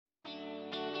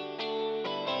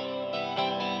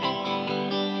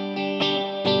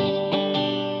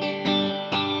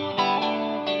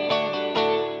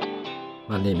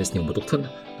name is Neil Middleton,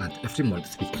 and every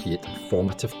month we create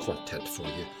informative content for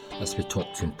you as we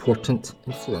talk to important,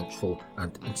 influential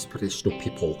and inspirational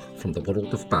people from the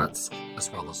world of bats,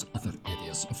 as well as other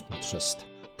areas of interest.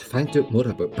 To find out more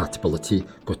about Batability,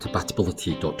 go to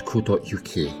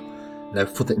batability.co.uk. Now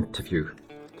for the interview.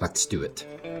 Let's do it.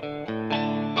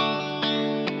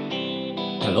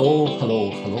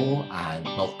 Hello, and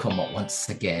welcome once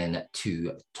again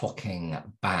to Talking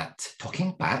Bat.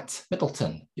 Talking Bat?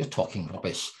 Middleton, you're talking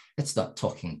rubbish. It's not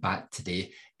Talking Bat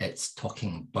today, it's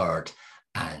Talking Bird.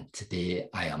 And today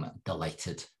I am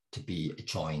delighted to be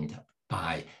joined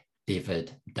by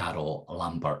David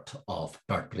Darrell-Lambert of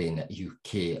Birdbrain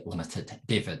UK Limited.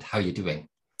 David, how are you doing?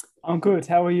 I'm good.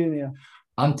 How are you, Neil?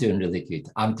 I'm doing really good.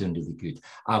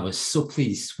 I was so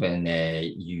pleased when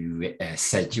you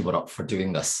said you were up for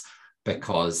doing this,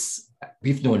 because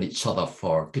we've known each other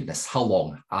for, goodness, how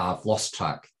long? I've lost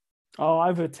track. Oh,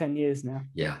 over 10 years now.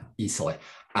 Yeah, easily.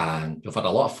 And we've had a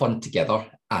lot of fun together.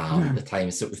 The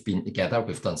times that we've been together,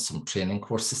 we've done some training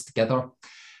courses together.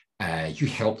 You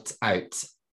helped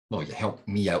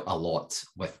me out a lot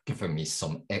with giving me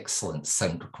some excellent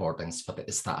sound recordings for the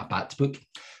Is That a Bat book.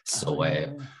 So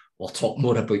we'll talk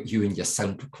more about you and your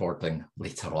sound recording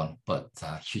later on, but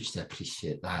hugely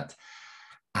appreciate that.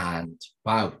 And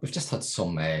wow, we've just had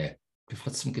some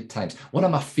good times. One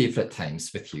of my favorite times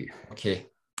with you, okay,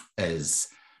 is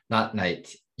that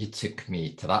night you took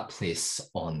me to that place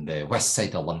on the west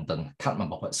side of London. Can't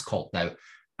remember what it's called now.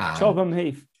 Chobham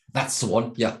Heath. That's the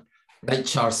one, yeah. Night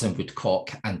Chars and Woodcock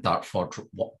and Dartford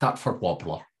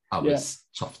Wobbler. I was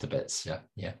chuffed to bits, yeah.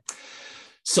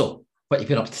 So, what have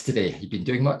you been up to today? You been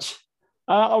doing much?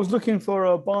 I was looking for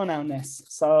a barn owl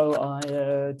nest. So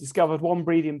I discovered one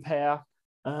breeding pair,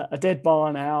 a dead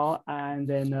barn owl, and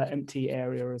then an empty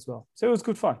area as well. So it was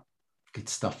good fun. Good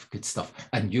stuff.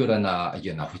 And you're in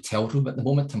a hotel room at the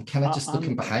moment. I'm kind of just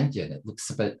looking behind you, and it looks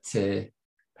a bit. Are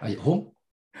you at home?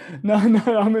 No,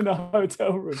 I'm in a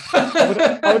hotel room.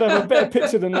 I would have a better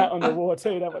picture than that on the wall,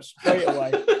 too. That much straight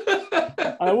away.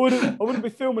 And I wouldn't be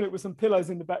filming it with some pillows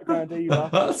in the background either.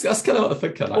 That's kind of what I'm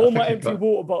thinking. Or my empty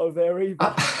water bottle there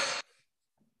either.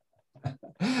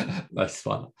 Nice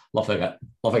one. Loving it.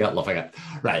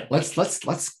 Right,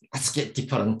 let's get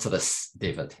deeper into this,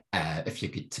 David. If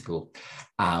you're good to go.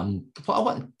 What I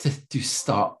want to do to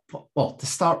start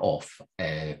off,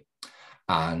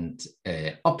 and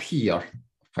up here,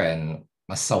 when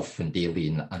myself and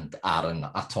Daleen and Aaron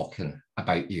are talking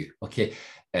about you, okay,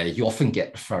 you often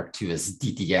get referred to as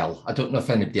DDL. I don't know if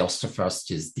anybody else refers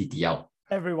to you as DDL.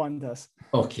 Everyone does.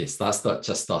 Okay, so that's not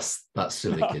just us. That's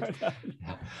really good. No.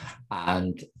 Yeah.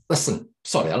 And listen,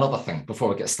 sorry, another thing before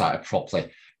we get started properly.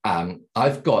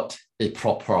 I've got a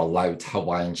proper loud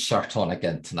Hawaiian shirt on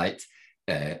again tonight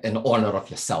in honor of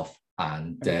yourself.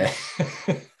 And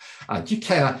and you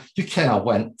kind of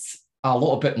went a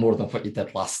little bit more than what you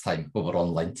did last time we were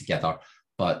online together.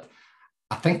 But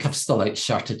I think I've still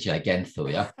outshirted you again, though,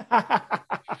 yeah?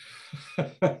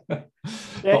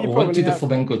 But we won't do the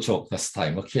flamingo joke this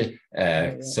time, okay?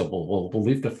 So we'll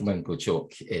leave the flamingo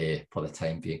joke for the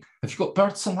time being. Have you got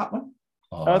birds on that one?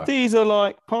 These are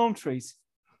like palm trees.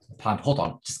 Hold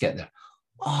on, just get there.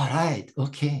 All right,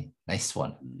 okay, nice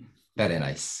one. Very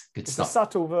nice, good stuff. A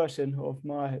subtle version of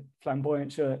my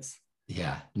flamboyant shirts.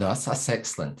 Yeah, no, that's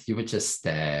excellent. You were just,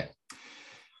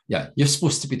 you're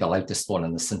supposed to be the loudest one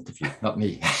in this interview, not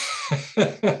me.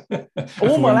 My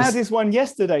loudest one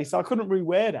yesterday, so I couldn't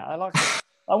rewear that.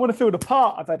 I want to feel the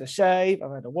part. I've had a shave,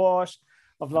 I've had a wash,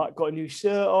 I've got a new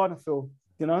shirt on. I feel,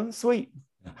 sweet.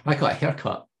 I got a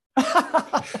haircut.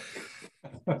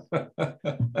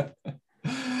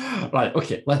 Right,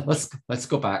 okay, let's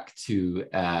go back to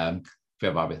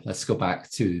where are we? Let's go back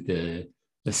to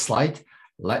the slide.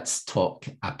 Let's talk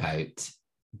about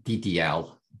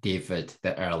DDL, David,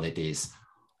 the early days.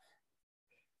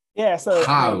 Yeah, so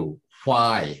how,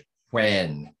 why,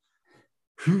 when,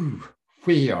 who,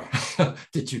 where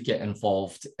did you get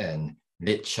involved in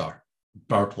nature,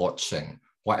 bird watching,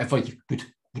 whatever you would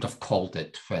have called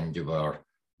it when you were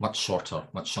much shorter,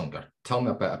 much younger? Tell me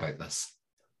a bit about this.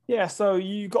 Yeah, so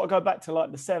you got to go back to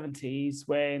the 70s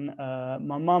when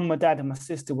my mum, my dad and my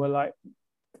sister were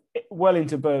well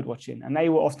into bird watching, and they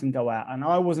would often go out, and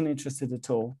I wasn't interested at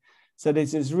all. So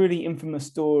there's this really infamous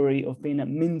story of being at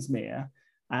Minsmere,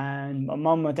 and my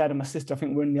mum, my dad and my sister, I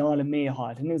think, were in the Isle of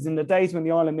Meerhide. And it was in the days when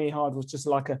the Isle of Meerhide was just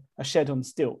like a shed on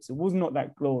stilts. It was not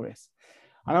that glorious.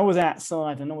 And I was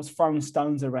outside and I was throwing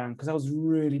stones around because I was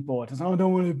really bored. I was like, I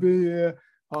don't want to be here.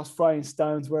 I was throwing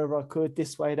stones wherever I could,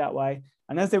 this way, that way.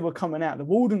 And as they were coming out, the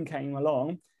warden came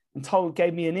along and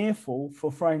gave me an earful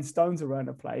for throwing stones around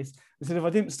the place. And said if I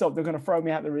didn't stop, they're going to throw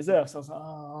me out the reserve. So I was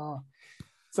like,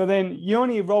 So then you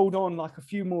only rolled on like a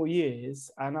few more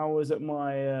years, and I was at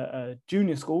my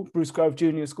junior school, Bruce Grove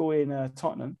Junior School in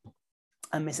Tottenham,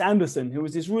 and Miss Anderson, who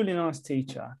was this really nice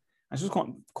teacher, and she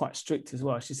was quite strict as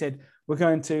well. She said, we're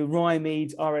going to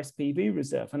Rymead's RSPB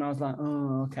reserve. And I was like,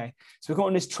 oh, okay. So we got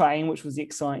on this train, which was the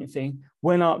exciting thing,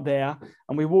 went up there,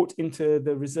 and we walked into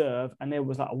the reserve, and there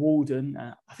was like a warden.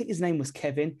 I think his name was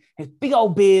Kevin. His big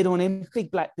old beard on him, big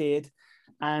black beard.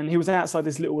 And he was outside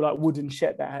this little like wooden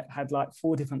shed that had like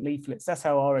 4 different leaflets. That's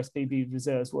how RSPB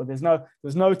reserves were. There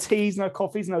was no teas, no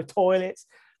coffees, no toilets.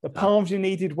 The palms you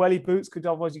needed welly boots because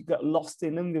otherwise you got lost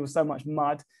in them. There was so much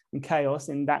mud and chaos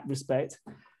in that respect.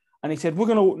 And he said, we're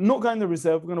going to not go in the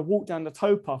reserve. We're going to walk down the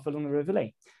towpath along the River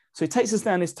Lee. So he takes us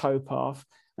down this towpath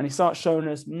and he starts showing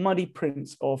us muddy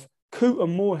prints of coot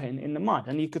and moorhen in the mud.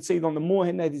 And you could see on the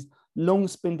moorhen, they had these long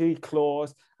spindly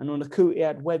claws, and on the coot, he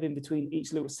had webbing between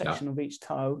each little section of each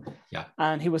toe. Yeah.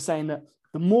 And he was saying that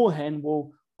the moorhen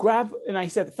will grab, and he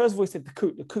said, first of all, he said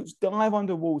the coots dive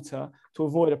underwater to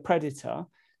avoid a predator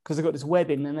because they've got this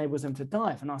webbing that enables them to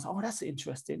dive. And I was like, oh, that's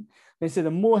interesting. They said the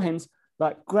moorhens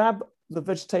like grab the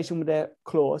vegetation with their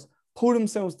claws, pull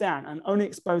themselves down and only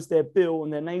expose their bill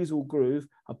and their nasal groove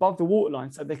above the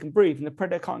waterline so they can breathe and the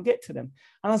predator can't get to them.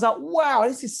 And I was like, wow,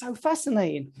 this is so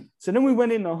fascinating. So then we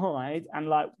went in the hide, and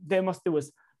like there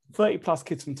was 30 plus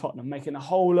kids from Tottenham making a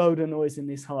whole load of noise in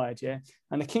this hide, yeah.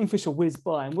 And the kingfisher whizzed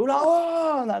by and we were like,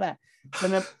 oh, like that.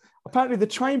 And then apparently the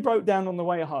train broke down on the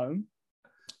way home,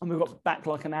 and we got back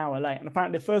like an hour late. And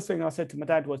apparently the first thing I said to my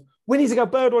dad was, we need to go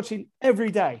bird watching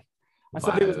every day. And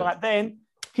so it was like, then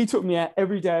he took me out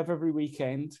every day of every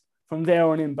weekend from there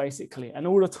on in, basically. And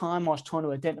all the time I was trying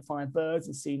to identify birds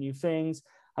and see new things.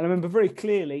 And I remember very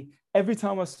clearly, every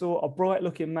time I saw a bright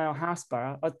looking male house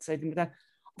sparrow, I'd say to my dad,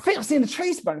 I think I've seen a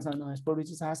tree sparrow. It's like, no, it's probably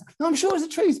just a house. No, I'm sure it's a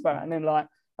tree sparrow. And then like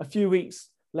a few weeks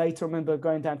later, I remember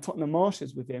going down Tottenham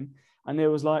Marshes with him, and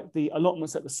there was like the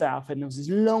allotments at the south, and there was this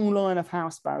long line of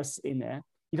house sparrows sitting there.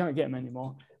 You don't get them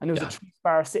anymore. And there was a tree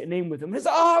sparrow sitting in with them. And it's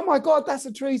like, oh my God, that's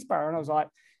a tree sparrow. And I was like,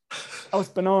 I was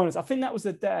bananas. I think that was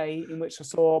the day in which I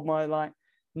saw my like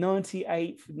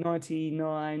 98th,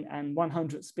 99 and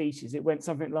 100 species. It went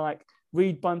something like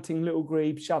reed bunting, little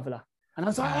grebe, shoveler. And I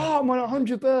was like, oh, I'm on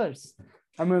 100 birds.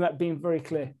 I remember that being very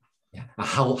clear. Yeah.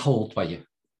 How old were you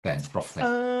then, roughly?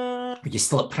 Were you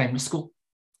still at primary school?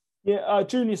 Yeah,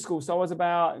 junior school. So I was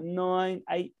about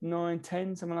 8, 9,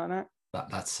 10, something like that.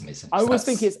 That's amazing. I always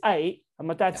think it's 8, and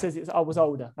my dad says I was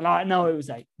older. And I know it was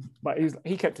 8, but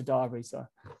he kept a diary, so.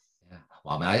 Yeah.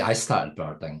 Well, I mean, I started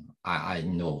birding. I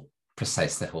know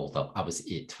precisely how old I was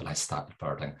 8 when I started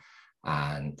birding.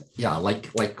 And yeah, like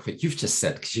what you've just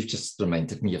said, because you've just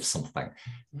reminded me of something.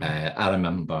 I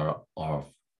remember our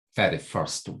very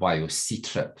first YOC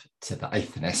trip to the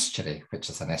Eithne Estuary, which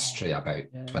is an estuary about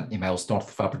 20 miles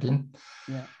north of Aberdeen.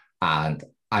 Yeah. And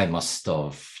I must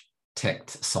have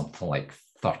ticked something like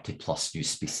 30 plus new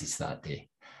species that day.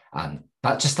 And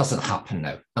that just doesn't happen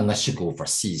now, unless you go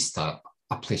overseas to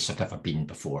a place you've never been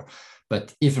before.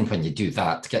 But even when you do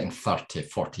that, getting 30,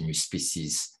 40 new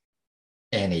species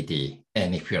any day,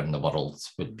 anywhere in the world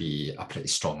would be a pretty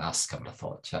strong ask, I would have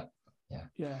thought.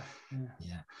 Yeah.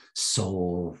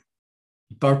 So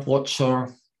bird watcher,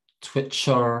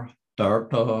 twitcher,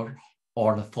 birder,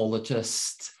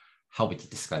 ornithologist, how would you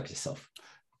describe yourself?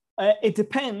 It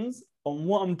depends on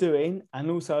what I'm doing, and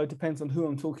also it depends on who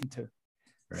I'm talking to.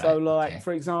 Right, so like,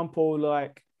 for example,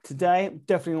 like today,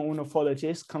 definitely an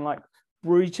ornithologist, kind of like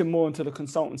reaching more into the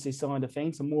consultancy side of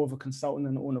things. I'm more of a consultant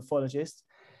than an ornithologist.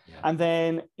 Yeah. And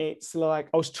then it's like,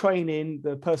 I was training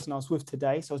the person I was with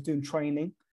today. So I was doing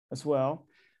training as well.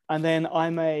 And then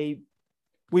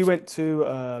we went to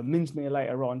Minsmere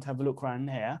later on to have a look around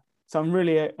there. So I'm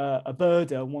really a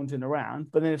birder wandering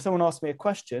around. But then if someone asks me a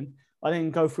question, I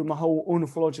then go through my whole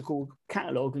ornithological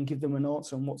catalogue and give them an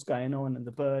answer on what's going on and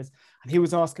the birds. And he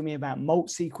was asking me about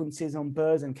molt sequences on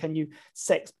birds and can you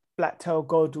sex black-tailed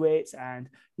godwits, and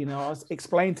I was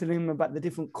explaining to them about the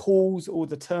different calls all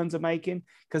the terns are making,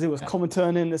 because it was common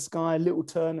tern in the sky, little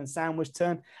tern and sandwich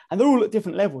tern, and they're all at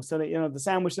different levels. So that the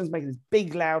sandwich tern's making this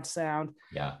big loud sound.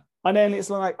 Yeah. And then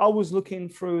it's like I was looking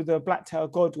through the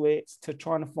black-tailed godwits to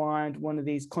try to find one of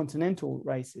these continental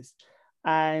races,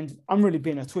 and I'm really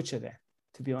being a twitcher there,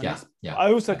 to be honest. Yeah.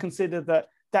 I also consider that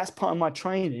that's part of my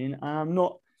training, and I'm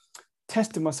not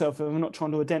testing myself if I'm not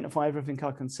trying to identify everything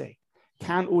I can see.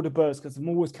 Count all the birds, because I'm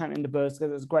always counting the birds,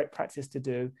 because it's great practice to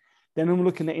do. Then I'm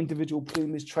looking at individual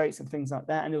plumage traits and things like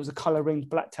that. And there was a color-ringed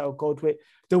black-tailed godwit.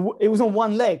 It was on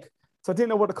one leg, so I didn't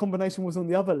know what the combination was on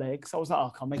the other leg. So I was like, I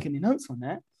can't make any notes on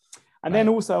that. And then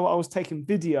also I was taking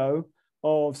video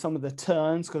of some of the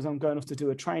terns, because I'm going off to do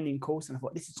a training course. And I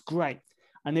thought, this is great.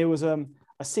 And there was a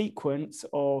a sequence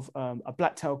of a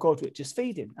black-tailed godwit just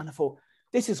feeding. And I thought,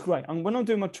 this is great. And when I'm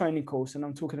doing my training course and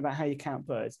I'm talking about how you count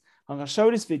birds, I'm going to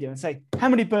show this video and say, how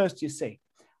many birds do you see?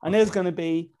 And there's going to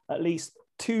be at least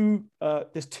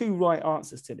there's two right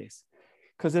answers to this.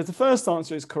 Because the first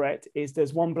answer is correct, is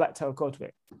there's one black-tailed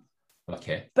godwit.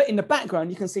 Okay. But in the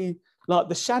background, you can see like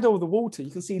the shadow of the water.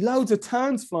 You can see loads of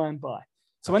terns flying by.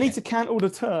 So I need to count all the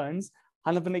terns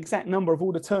and have an exact number of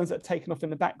all the terns that are taken off in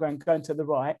the background going to the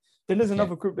right. Then there's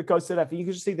another group that goes to the left. You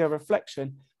can just see their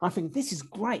reflection. I think this is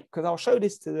great because I'll show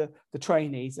this to the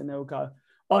trainees and they'll go,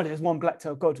 oh, there's one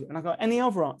black-tailed godwit. And I go, any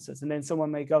other answers? And then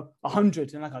someone may go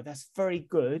 100. And I go, that's very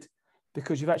good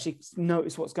because you've actually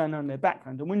noticed what's going on in their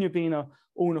background. And when you're being an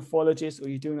ornithologist or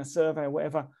you're doing a survey or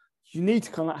whatever, you need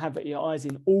to kind of have your eyes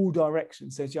in all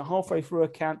directions. So as you're halfway through a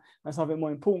count and something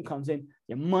more important comes in,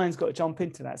 your mind's got to jump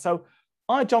into that. So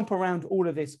I jump around all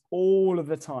of this all of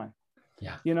the time.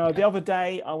 Yeah. The other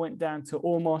day I went down to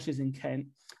Orr Marshes in Kent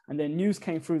and then news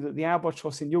came through that the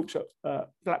albatross in Yorkshire,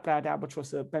 black-browed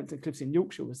albatross at Benton Cliffs in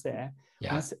Yorkshire was there.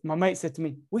 Yeah. My mate said to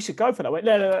me, we should go for that. I went,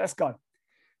 no, let's go.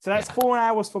 So that's 4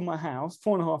 hours from my house,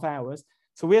 4.5 hours.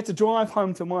 So we had to drive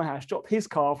home to my house, drop his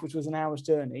car, which was an hour's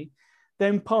journey,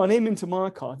 then pile him into my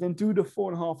car, then do the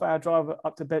 4.5 hour drive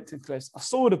up to Benton Cliffs. I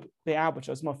saw the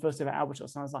albatross, my first ever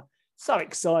albatross, and I was like, so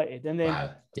excited. And then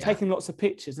taking lots of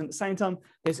pictures. And at the same time,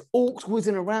 there's auks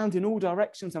whizzing around in all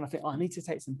directions. And I think, I need to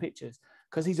take some pictures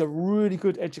because these are really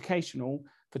good educational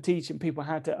for teaching people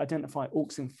how to identify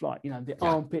auks in flight. The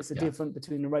armpits are different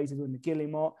between the razor and the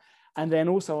guillemot. And then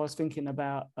also I was thinking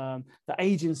about the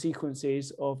aging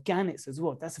sequences of gannets as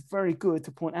well. That's very good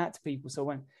to point out to people. So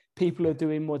when people are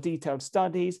doing more detailed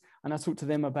studies, and I talk to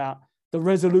them about the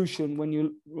resolution when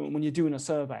you're doing a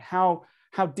survey,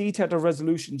 how detailed a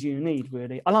resolution do you need,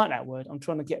 really? I like that word. I'm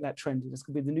trying to get that trendy. That's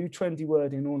going to be the new trendy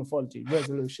word in ornithology,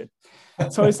 resolution.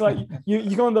 So it's like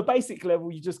you go on the basic level,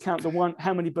 you just count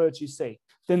how many birds you see.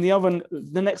 Then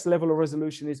the next level of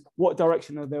resolution is what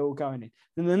direction are they all going in.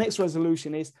 Then the next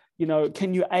resolution is,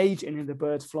 can you age any of the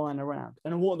birds flying around?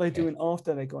 And what are they doing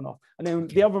after they've gone off? And then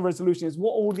the other resolution is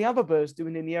what are all the other birds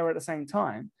doing in the air at the same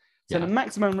time? So the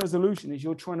maximum resolution is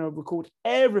you're trying to record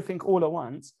everything all at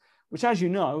once, which, as you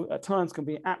know, at times can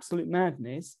be absolute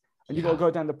madness, and you've got to go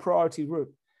down the priority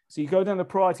route. So you go down the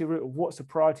priority route of what's the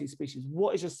priority species?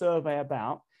 What is your survey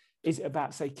about? Is it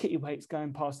about, say, kittiwakes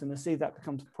going past and the sea that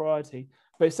becomes a priority?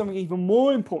 But if something even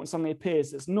more important suddenly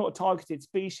appears that's not a targeted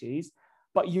species,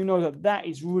 but you know that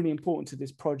is really important to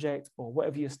this project or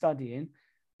whatever you're studying,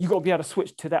 you've got to be able to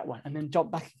switch to that one and then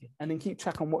jump back again and then keep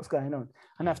track on what's going on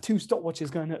and have two stopwatches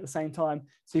going at the same time.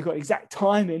 So you've got exact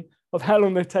timing of how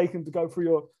long they've taken to go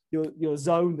through your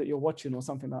zone that you're watching or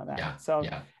something like that.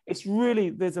 It's really,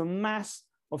 there's a mass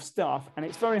of stuff and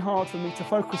it's very hard for me to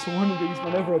focus on one of these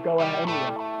whenever I go out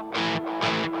anyway.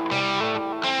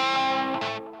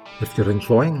 If you're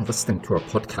enjoying listening to our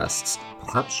podcasts,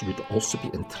 perhaps you would also be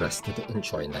interested in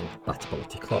joining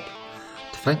Batability Club.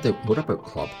 To find out more about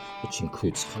Club, which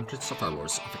includes hundreds of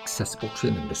hours of accessible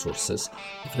training resources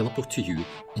available to you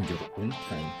in your own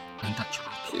time and at your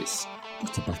own pace, go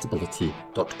to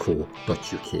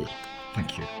batability.co.uk.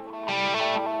 Thank you.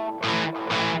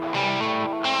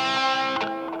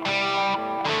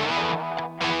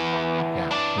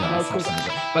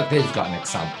 But there you've got an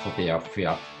example there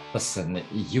where, listen,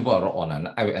 you were on an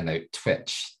out-and-out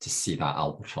twitch to see that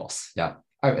albatross,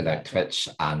 out-and-out twitch,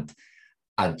 and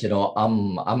I'm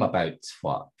about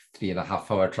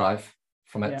 3.5 hour drive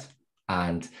from it,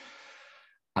 and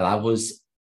I was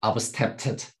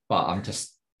tempted, but I'm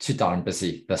just too darn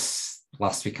busy this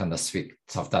last week and this week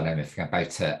to have done anything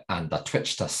about it, and I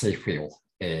twitched a safe whale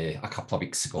a couple of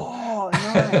weeks ago. Oh,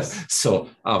 nice. So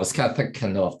I was kind of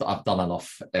thinking, no, I've done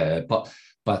enough,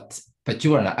 but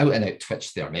you were an out-and-out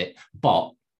twitch there, mate.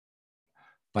 But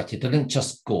you didn't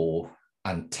just go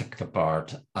and tick the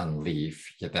bird and leave.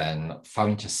 You then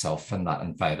found yourself in that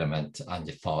environment and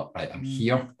you thought, right, I'm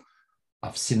here.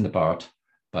 I've seen the bird,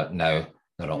 but now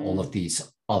there are all of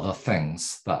these other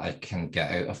things that I can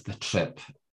get out of the trip,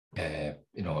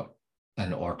 in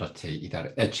order to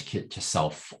either educate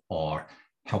yourself or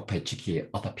help educate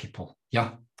other people.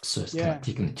 So it's kind of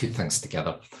taking the two things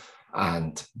together.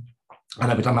 And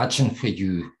I would imagine where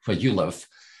you live,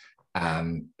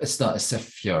 it's not as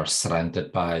if you're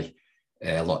surrounded by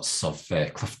lots of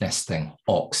cliff nesting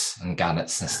auks and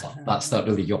gannets and stuff. That's not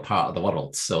really your part of the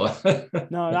world. So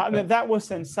no, that was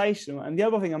sensational. And the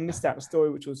other thing I missed out of the story,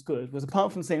 which was good, was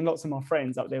apart from seeing lots of my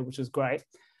friends up there, which was great,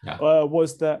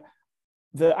 was that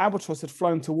the albatross had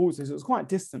flown towards us. It was quite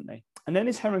distantly. And then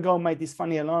this heron gull made these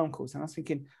funny alarm calls. And I was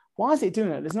thinking, why is it doing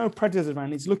that? There's no predators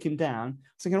around. He's looking down. I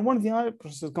was thinking, one of the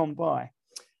albatrosses has gone by.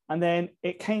 And then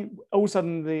it came, all of a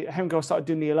sudden the herring started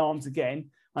doing the alarms again.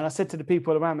 And I said to the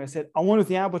people around me, I said, I wonder if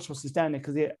the albatross is down there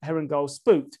because the herring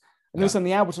spooked. And all of a sudden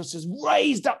the albatross just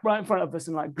raised up right in front of us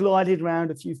and like glided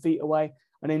around a few feet away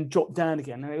and then dropped down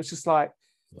again. And it was just like,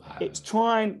 it's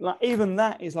trying, like, even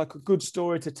that is like a good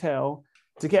story to tell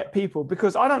to get people,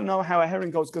 because I don't know how a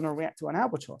herring gull is going to react to an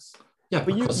albatross. Yeah,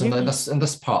 but because in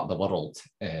this part of the world,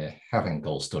 herring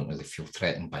gulls don't really feel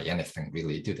threatened by anything,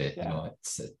 really, do they? Yeah. You know,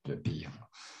 it would be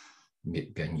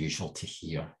unusual to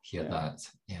hear that.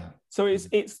 Yeah. So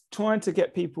it's trying to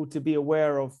get people to be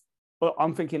aware of. Well,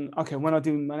 I'm thinking, okay, when I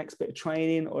do my next bit of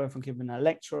training, or if I'm giving a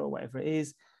lecture or whatever it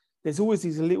is, there's always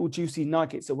these little juicy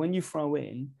nuggets that when you throw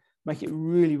in, make it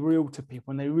really real to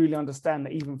people, and they really understand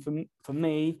that even for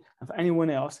me and for anyone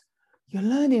else, you're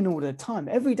learning all the time.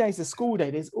 Every day's a school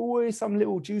day. There's always some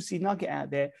little juicy nugget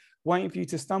out there waiting for you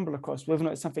to stumble across, whether or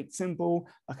not it's something simple,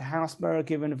 like a house sparrow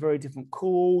given a very different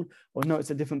call, or no,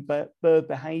 it's a different bird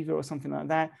behavior or something like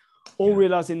that, or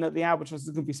realizing that the albatross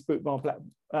is going to be spooked by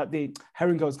the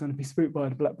herring gull is going to be spooked by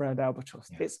the black-browed albatross.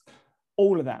 Yeah. It's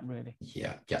all of that, really.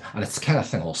 Yeah. And it's the kind of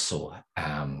thing also,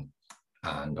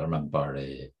 and I remember,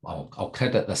 I'll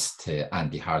credit this to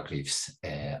Andy Hargreaves,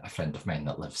 a friend of mine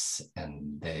that lives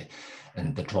in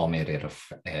the Drôme area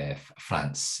of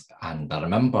France. And I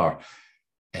remember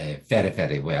very,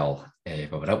 very well, we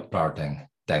were out birding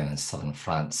down in southern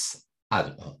France. I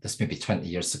don't know, this may be 20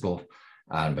 years ago,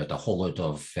 and we had a whole load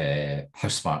of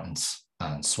house martins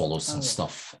and swallows and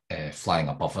stuff flying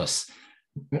above us,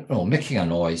 you know, making a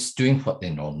noise, doing what they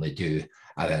normally do.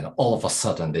 And then all of a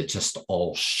sudden, they just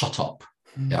all shut up.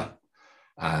 Yeah.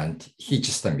 And he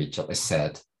just immediately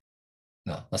said,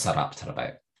 no, there's a raptor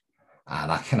about.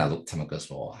 And I kind of looked at him and goes,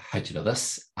 well, how do you know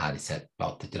this? And he said,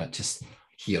 well, did you not just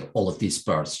hear all of these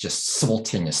birds just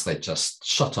simultaneously just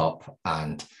shut up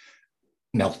and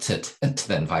melted into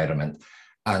the environment?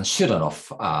 And sure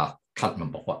enough, can't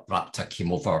remember what raptor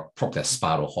came over, probably a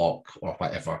sparrowhawk or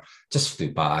whatever, just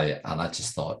flew by. And I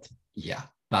just thought, yeah,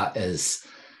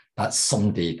 that's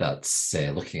somebody that's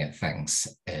looking at things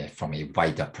from a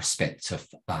wider perspective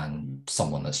than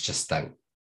someone that's just out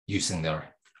using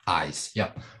their eyes.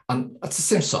 Yeah. And it's the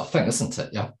same sort of thing, isn't it?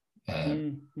 Yeah.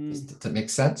 Does it make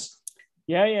sense?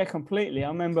 Yeah, completely. I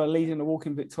remember leading a walk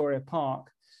in Victoria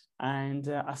Park, and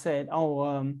I said,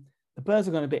 the birds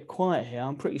are going a bit quiet here.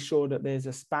 I'm pretty sure that there's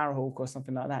a sparrowhawk or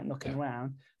something like that knocking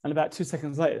around. And about 2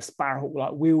 seconds later, the sparrowhawk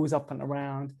like wheels up and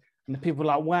around, and the people were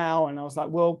like, wow. And I was like,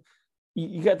 well,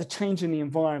 you get the change in the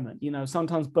environment. You know,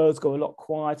 sometimes birds go a lot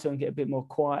quieter and get a bit more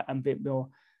quiet and a bit more,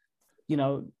 you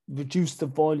know, reduce the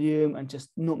volume and just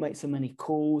not make so many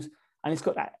calls. And it's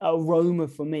got that aroma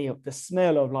for me of the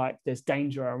smell of like there's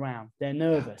danger around. They're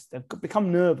nervous. They've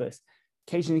become nervous.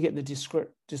 Occasionally you get the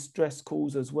distress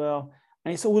calls as well.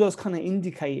 And it's all those kind of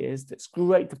indicators that's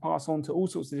great to pass on to all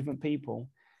sorts of different people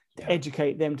to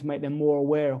educate them, to make them more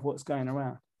aware of what's going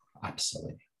around.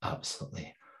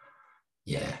 Absolutely.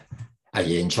 Yeah. Are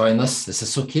you enjoying this? Is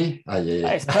this okay?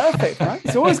 It's perfect, right?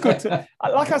 It's always good to,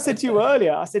 like I said to you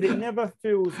earlier, I said it never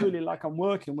feels really like I'm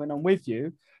working when I'm with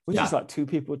you. We're just like two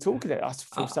people talking. I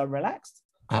feel so relaxed.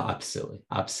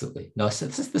 Absolutely. No, so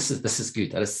this is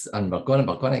good. And we're going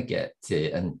to get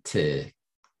into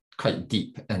quite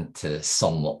deep into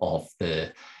some of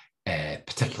the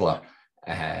particular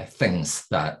things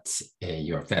that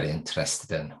you're very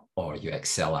interested in or you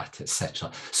excel at,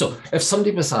 etc. So if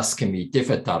somebody was asking me,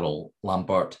 David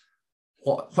Darrell-Lambert,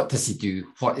 what does he do?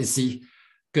 What is he?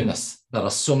 Goodness, there are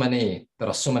so many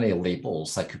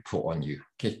labels I could put on you.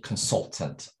 Okay,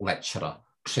 consultant, lecturer,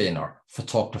 trainer,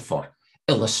 photographer,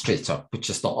 illustrator, which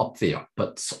is not up there,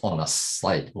 but on a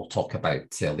slide we'll talk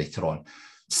about later on,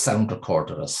 sound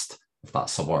recorderist, if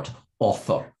that's a word,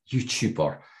 author,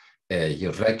 YouTuber.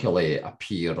 You regularly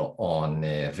appear on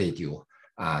radio,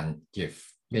 and you've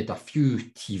made a few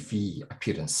TV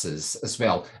appearances as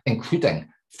well, including,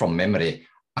 from memory,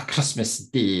 a Christmas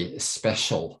Day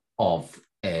special of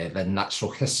the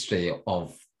natural history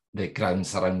of the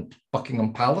grounds around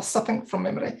Buckingham Palace, I think, from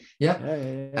memory.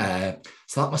 Yeah.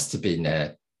 So that must have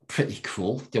been pretty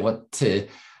cool. Do you want to?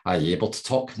 Are you able to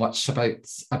talk much about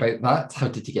that? How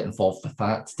did you get involved with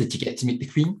that? Did you get to meet the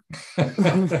Queen?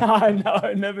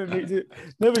 No, never get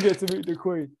to meet the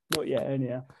Queen. Not yet,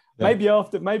 anyhow. Yeah.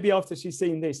 Maybe after she's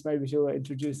seen this, maybe she'll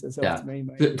introduce herself to me.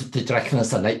 Did you reckon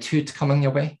there's a knighthood coming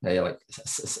your way? You're like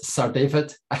Sir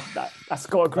David. That's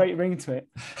got a great ring to it.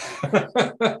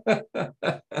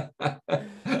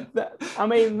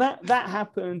 That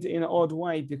happened in an odd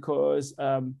way because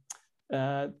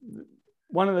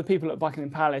one of the people at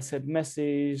Buckingham Palace had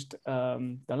messaged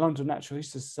the London Natural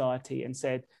History Society and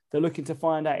said they're looking to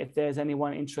find out if there's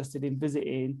anyone interested in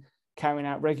visiting carrying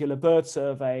out regular bird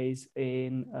surveys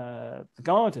in the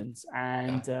gardens.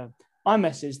 And I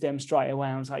messaged them straight away.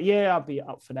 I was like, yeah, I'll be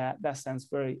up for that. That sounds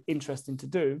very interesting to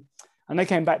do. And they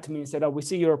came back to me and said, oh, we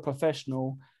see you're a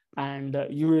professional and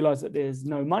you realize that there's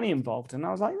no money involved. And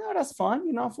I was like, no, that's fine.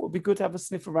 You know, I thought it'd be good to have a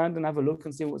sniff around and have a look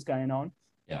and see what's going on.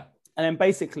 Yeah. And then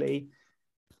basically,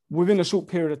 within a short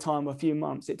period of time, a few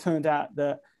months, it turned out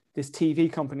that this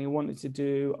TV company wanted to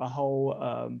do a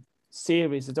whole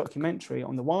series, a documentary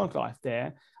on the wildlife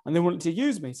there, and they wanted to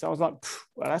use me. So I was like,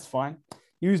 well, that's fine.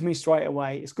 Use me straight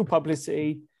away. It's good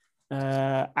publicity,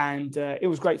 and it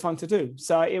was great fun to do.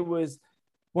 So it was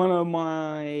one of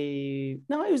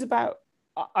it was about,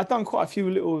 I've done quite a few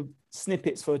little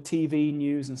snippets for TV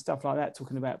news and stuff like that,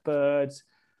 talking about birds.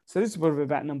 So this is probably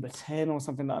about number 10 or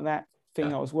something like that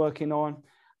thing I was working on.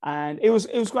 And it was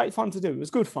great fun to do. It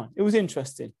was good fun. It was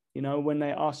interesting, you know, when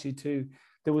they asked you to.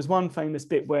 There was one famous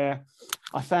bit where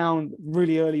I found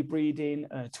really early breeding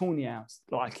tawny owls,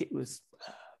 like it was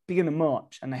beginning of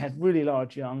March, and they had really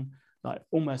large young, like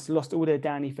almost lost all their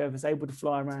downy feathers, able to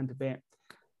fly around a bit.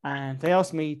 And they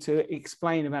asked me to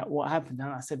explain about what happened. And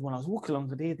I said, when I was walking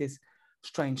along, I hear this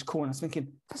strange call. And I was thinking,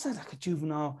 that sounds like a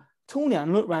juvenile tawny owl.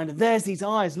 And I looked around, and there's these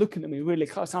eyes looking at me really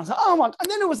close. And I was like, oh my, and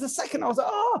then it was the second, I was like,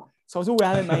 oh. So I was all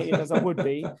animated as I would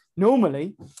be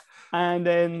normally. And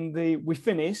then we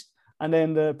finished. And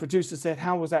then the producer said,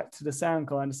 how was that to the sound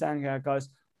guy? And the sound guy goes,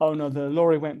 oh no, the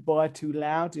lorry went by too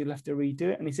loud. You'll have to redo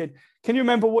it. And he said, can you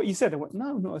remember what you said? I went,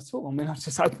 no, not at all. I mean, I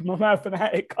just opened my mouth and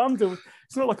out it comes.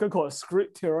 It's not like I've got a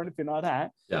script here or anything like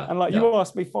that. Yeah. And like you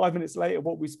asked me 5 minutes later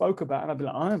what we spoke about. And I'd be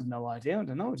like, I have no idea. I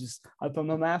don't know. I just open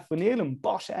my mouth for Neil and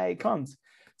bosh, out it comes.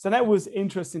 So that was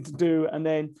interesting to do. And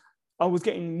then I was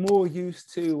getting more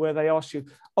used to where they ask you,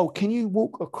 oh, can you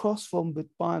walk across from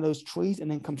behind those trees and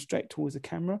then come straight towards the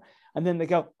camera? And then they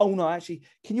go, oh no, actually,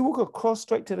 can you walk across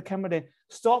straight to the camera, then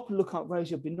stop, look up, raise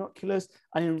your binoculars,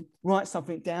 and then write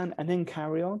something down and then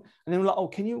carry on. And then we're like, oh,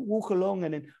 can you walk along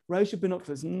and then raise your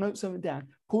binoculars and note something down,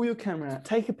 pull your camera out,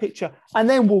 take a picture, and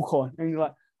then walk on. And you're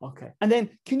like, okay. And then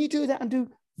can you do that and do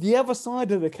the other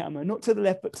side of the camera, not to the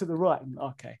left, but to the right? And,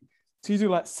 okay. So you do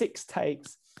like 6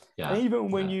 takes. Yeah. And even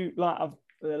when you, like,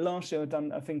 last year I've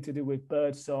done a thing to do with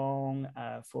birdsong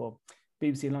for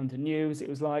BBC London News. It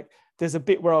was like, there's a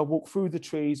bit where I walk through the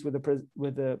trees with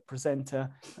the presenter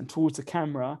and towards the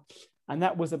camera. And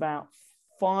that was about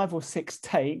 5 or 6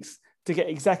 takes to get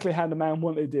exactly how the man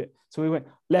wanted it. So we went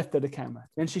left of the camera.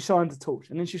 Then she shined the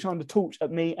torch. And then she shined the torch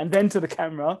at me and then to the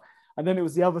camera. And then it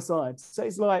was the other side. So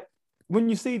it's like, when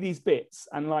you see these bits,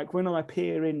 and like when I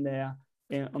appear in there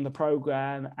on the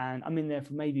program, and I'm in there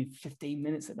for maybe 15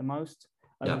 minutes at the most.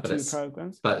 Yeah, but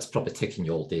it's probably taking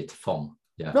you all day to film.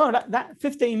 Yeah. No, that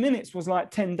 15 minutes was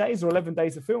like 10 days or 11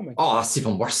 days of filming. Oh, that's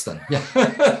even worse then. Yeah.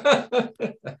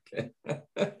 Okay.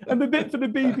 And the bit for the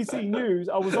BBC News,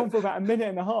 I was on for about 1.5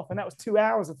 minutes, and that was 2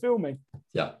 hours of filming.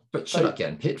 Yeah, but you're not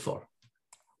getting paid for.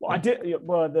 Well, I did.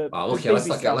 Well, okay, let's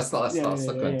not go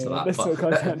into that.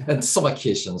 But on some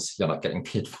occasions, you're not getting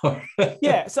paid for.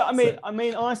 Yeah, so I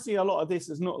mean, I see a lot of this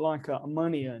as not like a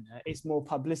money earner. It's more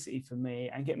publicity for me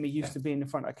and get me used to being in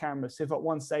front of camera. So if at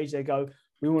one stage they go,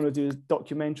 we want to do a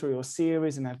documentary or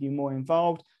series and have you more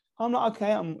involved, I'm like,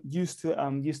 okay, I'm used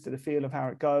to the feel of how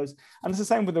it goes. And it's the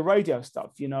same with the radio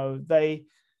stuff. You know, they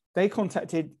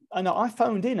contacted, and I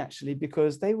phoned in actually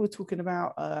because they were talking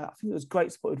about, I think it was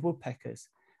great spotted woodpeckers.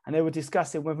 And they were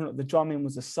discussing whether or not the drumming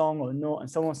was a song or not.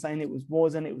 And someone was saying it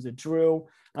wasn't, it was a drill.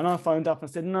 And I phoned up and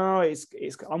said, no,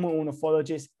 I'm an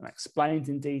ornithologist. And I explained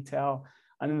in detail.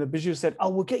 And then the producer said, oh,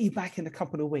 we'll get you back in a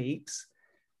couple of weeks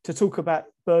to talk about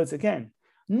birds again.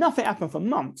 Nothing happened for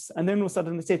months. And then all of a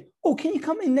sudden they said, oh, can you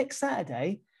come in next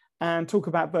Saturday and talk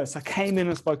about birds? So I came in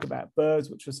and spoke about birds,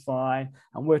 which was fine,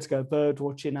 and where to go bird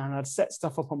watching. And I'd set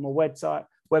stuff up on my website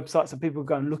so people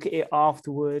go and look at it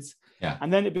afterwards. Yeah.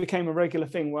 And then it became a regular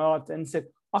thing where I then said,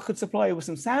 I could supply you with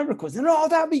some sound recordings. And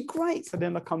that'd be great. So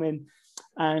then I come in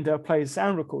and play the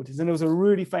sound recordings. And there was a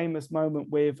really famous moment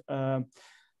with, I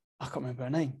can't remember her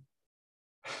name.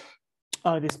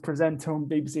 This presenter on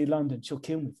BBC London, she'll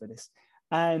kill me for this.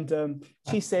 And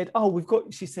she said, we've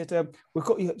got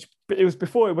you. It was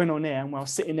before it went on air, and I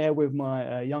was sitting there with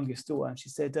my youngest daughter, and she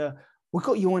said, we've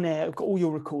got you on air, we've got all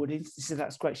your recordings. She said,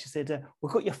 that's great. She said,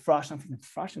 we've got your thrush. I'm thinking,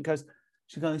 thrush? And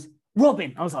she goes,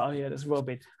 Robin. I was like, oh yeah, that's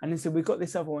Robin. And then said, we've got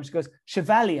this other one. She goes,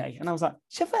 Chevalier. And I was like,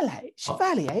 Chevalier?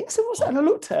 I said, what's that? And I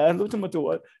looked at her, and looked at my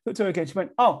daughter, looked at her again. She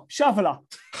went, oh, shoveler.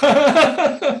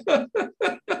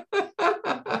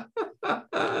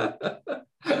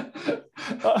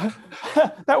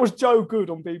 that was Joe Good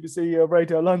on BBC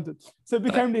Radio London. So it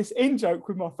became this in-joke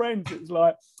with my friends. It was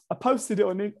like, I posted it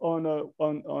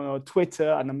on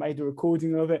Twitter and I made a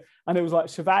recording of it. And it was like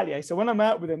Chevalier. So when I'm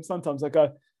out with them, sometimes I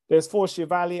go, there's 4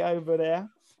 Chevalier over there.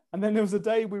 And then there was a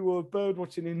day we were bird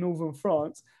watching in northern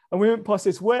France and we went past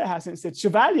this warehouse and it said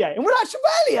Chevalier. And we're like,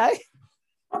 Chevalier?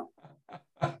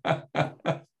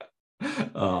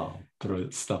 Oh,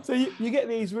 brilliant stuff. So you get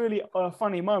these really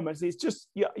funny moments. It's just,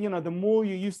 you know, the more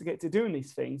you used to get to doing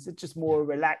these things, it's just more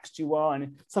relaxed you are. And if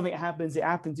something happens, it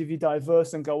happens. If you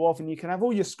diverse and go off and you can have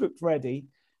all your script ready,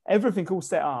 everything all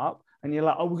set up. And you're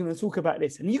like, oh, we're going to talk about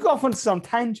this. And you go off on some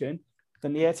tangent,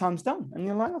 then the airtime's done. And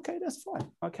you're like, okay, that's fine.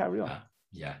 I'll carry on.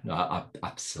 Yeah, no,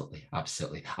 absolutely.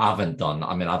 I've only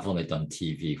done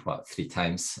TV, 3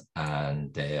 times,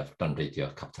 and I've done radio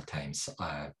a couple of times.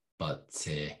 But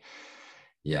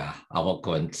yeah, I won't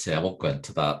go into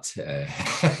that.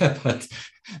 But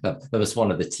there was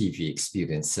one of the TV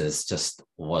experiences just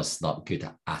was not good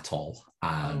at all.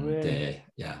 And really?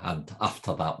 And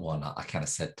after that one, I kind of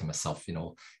said to myself, you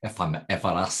know, if I'm ever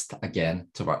asked again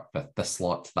to work with this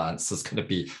lot, the answer is going to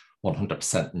be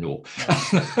 100% no.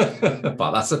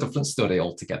 But that's a different story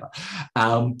altogether.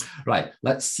 Right,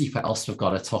 let's see what else we've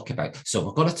got to talk about. So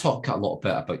we're going to talk a little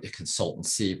bit about your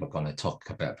consultancy. We're going to talk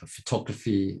about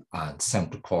photography and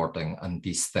sound recording and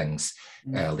these things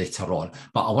later on.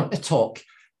 But I want to talk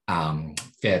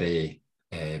very,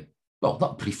 well,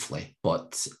 not briefly,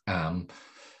 but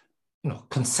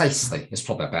concisely is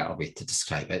probably a better way to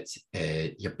describe it.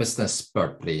 Your business,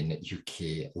 Birdbrain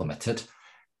UK Limited.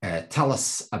 Tell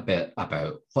us a bit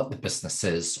about what the business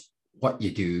is, what you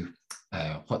do,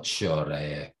 what's your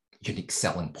unique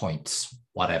selling points,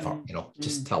 whatever,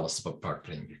 just tell us about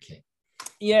Birdbrain UK.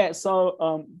 Yeah,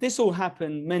 so this all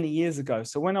happened many years ago.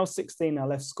 So when I was 16, I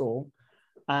left school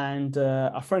and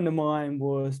a friend of mine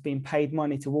was being paid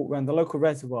money to walk around the local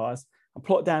reservoirs and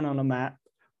plot down on a map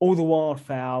all the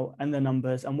wildfowl and the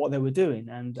numbers and what they were doing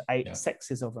and 8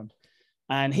 sexes of them.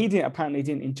 And he apparently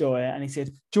didn't enjoy it. And he said,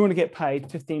 do you want to get paid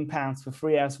 £15 for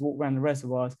 3 hours to walk around the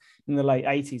reservoirs in the late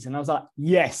 80s? And I was like,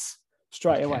 yes,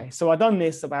 straight away. So I done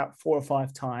this about 4 or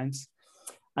 5 times.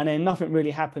 And then nothing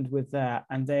really happened with that.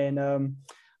 And then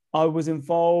I was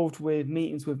involved with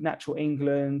meetings with Natural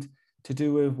England to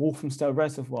do with Walthamstow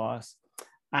reservoirs.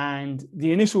 And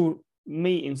the initial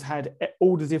meetings had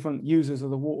all the different users of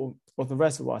the water of the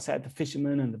reservoirs. So had the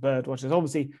fishermen and the bird watchers.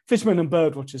 Obviously, fishermen and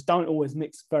bird watchers don't always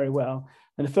mix very well.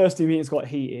 And the first 2 meetings got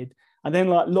heated. And then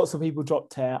like lots of people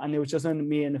dropped out and there was just only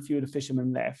me and a few of the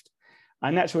fishermen left.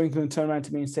 And Natural England turned around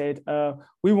to me and said,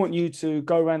 we want you to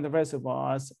go around the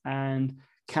reservoirs and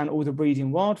count all the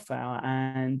breeding wildfowl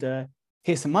and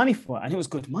here's some money for it. And it was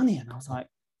good money. And I was like,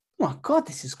 oh my God,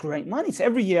 this is great money. So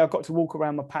every year I got to walk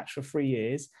around my patch for 3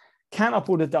 years, count up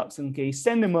all the ducks and geese,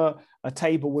 send them a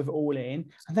table with it all in,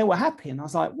 and they were happy. And I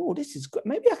was like, whoa, this is good.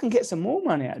 Maybe I can get some more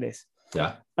money out of this.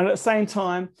 Yeah. And at the same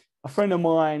time, a friend of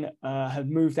mine had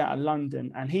moved out of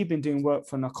London and he'd been doing work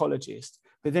for an ecologist,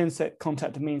 but then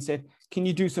contacted me and said, can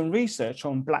you do some research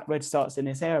on black redstarts in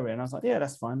this area? And I was like, yeah,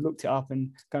 that's fine. Looked it up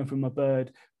and going through my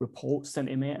bird report, sent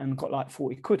him it and got like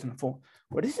 40 quid. And I thought,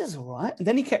 well, this is all right. And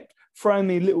then he kept throwing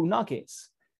me little nuggets.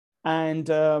 And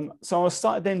so I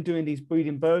started then doing these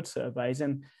breeding bird surveys.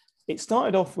 And it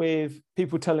started off with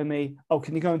people telling me, oh,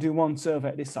 can you go and do 1 survey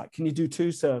at this site? Can you do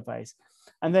 2 surveys?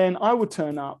 And then I would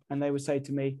turn up and they would say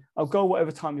to me, I'll go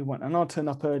whatever time you want. And I'll turn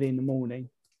up early in the morning.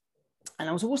 And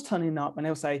I was always turning up and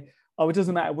they'll say, oh, it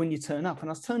doesn't matter when you turn up. And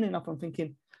I was turning up and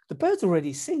thinking, the bird's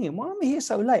already singing. Why am I here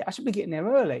so late? I should be getting there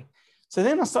early. So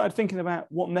then I started thinking about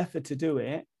what method to do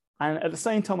it. And at the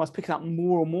same time, I was picking up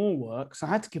more and more work. So I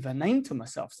had to give a name to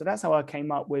myself. So that's how I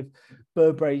came up with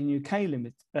Birdbrain UK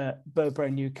Limited,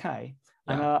 Birdbrain UK.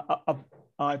 And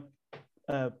I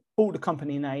bought the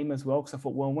company name as well, because I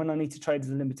thought, well, when I need to trade as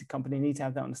a limited company, I need to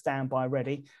have that on the standby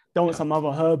ready. Don't want some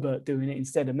other Herbert doing it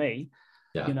instead of me,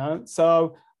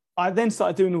 So I then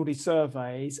started doing all these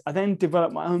surveys. I then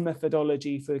developed my own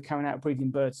methodology for carrying out breeding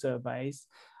bird surveys.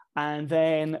 And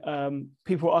then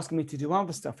people were asking me to do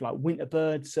other stuff like winter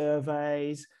bird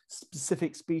surveys,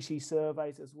 specific species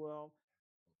surveys as well.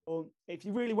 Or if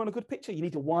you really want a good picture, you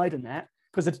need to widen that,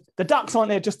 because the ducks aren't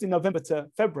there just in November to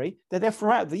February. They're there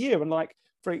throughout the year. And like,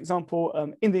 for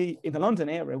example, in the London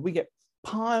area, we get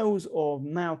piles of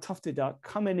male tufted duck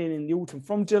coming in the autumn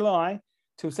from July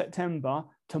till September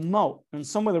to molt. And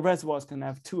some of the reservoirs can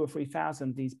have 2,000 or 3,000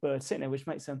 of these birds sitting there, which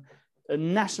makes them a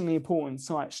nationally important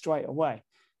site straight away.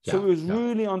 So it was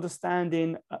really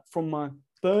understanding from my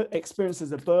bird experience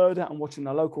as a birder and watching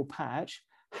a local patch,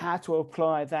 how to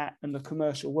apply that in the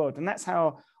commercial world. And that's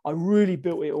how I really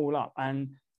built it all up.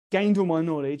 And gained all my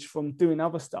knowledge from doing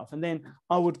other stuff. And then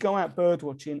I would go out bird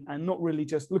watching and not really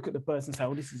just look at the birds and say,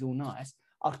 oh, this is all nice.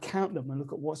 I'd count them and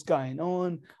look at what's going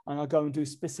on. And I'd go and do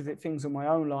specific things on my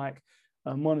own, like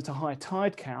monitor high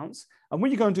tide counts. And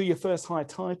when you go and do your first high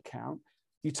tide count,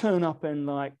 you turn up and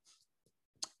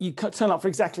you turn up for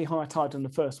exactly high tide on the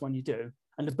first one you do.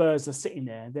 And the birds are sitting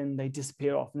there, then they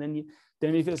disappear off. And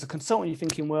then if it's a consultant, you're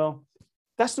thinking, well,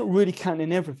 that's not really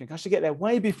counting everything. I should get there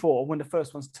way before when the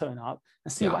first ones turn up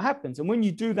and see what happens. And when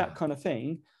you do that kind of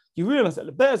thing, you realize that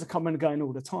the birds are coming and going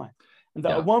all the time. And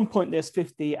that at one point there's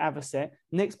 50 avocet,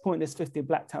 next point there's 50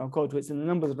 black-tailed godwits, and the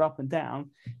numbers are up and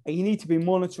down. And you need to be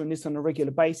monitoring this on a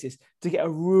regular basis to get a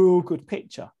real good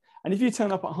picture. And if you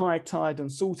turn up at high tide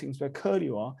and saltings where curlew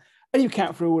you are, and you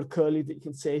count for all the curlew that you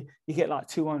can see, you get like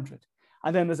 200.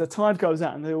 And then as the tide goes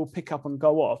out and they all pick up and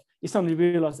go off, you suddenly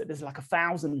realize that there's like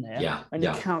 1,000 there, and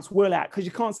your counts well out because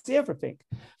you can't see everything.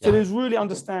 So there's really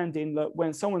understanding that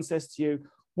when someone says to you,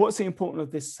 what's the importance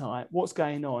of this site? What's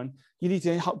going on? You need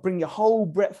to bring your whole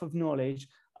breadth of knowledge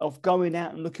of going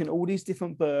out and looking at all these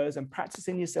different birds and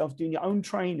practicing yourself, doing your own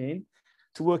training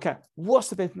to work out what's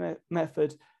the best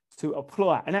method to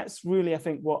apply. And that's really, I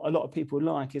think, what a lot of people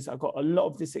like is I've got a lot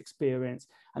of this experience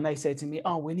and they say to me,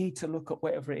 oh, we need to look at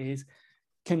whatever it is.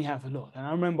 Can you have a look? And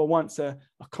I remember once a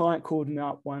client called me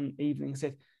up one evening and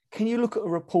said, can you look at a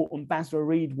report on Basra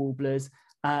reed warblers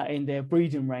in their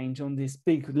breeding range on this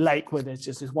big lake where there's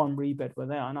just this one reed bed where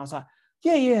they are? And I was like,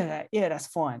 yeah, that's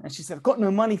fine. And she said, I've got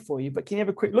no money for you, but can you have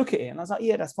a quick look at it? And I was like,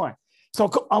 yeah, that's fine. So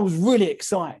I was really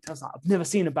excited. I was like, I've never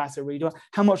seen a Basra reed.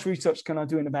 How much research can I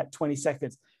do in about 20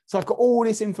 seconds? So I've got all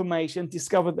this information,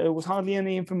 discovered that there was hardly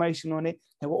any information on it.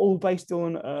 They were all based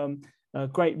on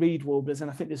great reed warblers.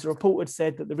 And I think this report had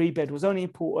said that the reed bed was only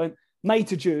important May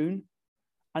to June,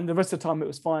 and the rest of the time it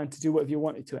was fine to do whatever you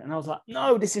wanted to it. And I was like,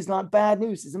 no, this is like bad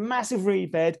news. It's a massive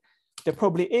reed bed. They're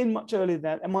probably in much earlier than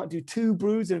that. They might do 2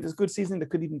 broods, and if it's good season, they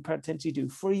could even potentially do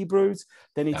 3 broods.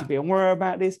 They need to be aware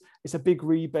about this. It's a big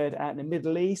reed bed out in the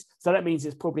Middle East. So that means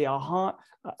it's probably a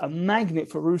magnet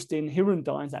for roosting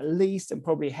hirundines at least, and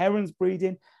probably herons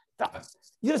breeding.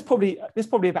 There's probably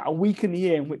about a week in the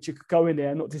year in which you could go in there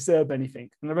and not disturb anything.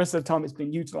 And the rest of the time it's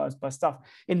been utilized by stuff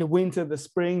in the winter, the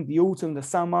spring, the autumn, the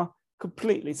summer,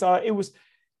 completely. So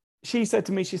she said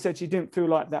to me, she didn't feel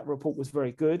like that report was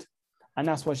very good. And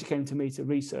that's why she came to me to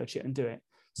research it and do it.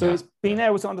 So it's being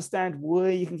able to understand where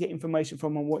you can get information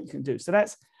from and what you can do. So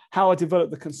that's how I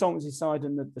developed the consultancy side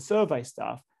and the survey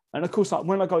stuff. And of course, like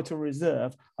when I go to a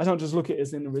reserve, I don't just look at it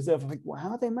as in the reserve. I think, well, how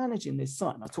are they managing this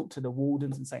site? And I talk to the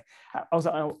wardens and say, I was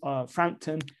at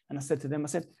Frampton, and I said to them,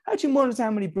 how do you monitor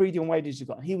how many breeding waders you've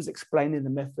got? And he was explaining the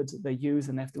methods that they use,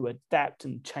 and they have to adapt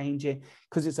and change it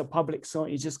because it's a public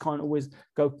site. You just can't always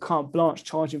go carte blanche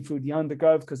charging through the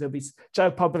undergrowth because there'll be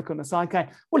Joe Public on the side going,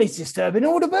 well, he's disturbing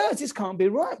all the birds. This can't be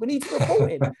right. We need to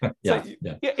report it.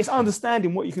 It's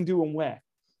understanding what you can do and where.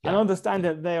 And understand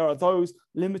that there are those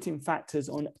limiting factors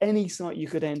on any site you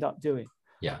could end up doing.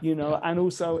 And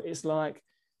also it's like,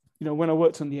 when I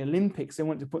worked on the Olympics, they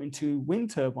wanted to put in 2 wind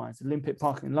turbines, Olympic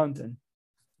Park in London.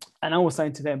 And I was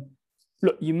saying to them,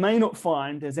 look, you may not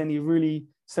find there's any really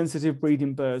sensitive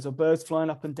breeding birds or birds flying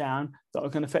up and down that are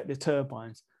going to affect the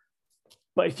turbines.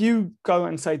 But if you go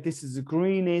and say, this is the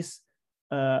greenest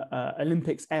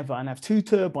Olympics ever, and have 2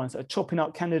 turbines that are chopping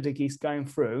up Canada geese going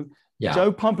through,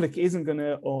 Joe Public isn't going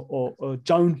to, or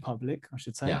Joan Public, I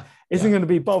should say, isn't going to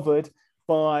be bothered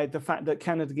by the fact that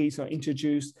Canada geese are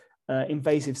introduced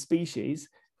invasive species.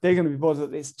 They're going to be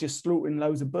bothered that it's just slaughtering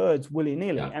loads of birds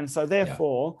willy-nilly. And so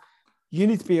therefore, you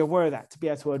need to be aware of that to be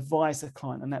able to advise a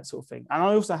client and that sort of thing. And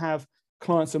I also have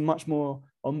clients who are much more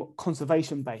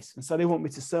conservation based. And so they want me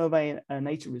to survey a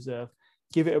nature reserve,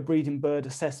 give it a breeding bird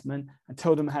assessment, and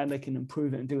tell them how they can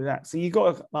improve it and do that. So you've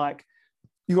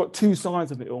got 2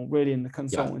 sides of it all, really, in the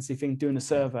consultancy thing, doing the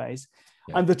surveys.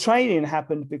 And the training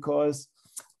happened because,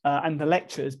 and the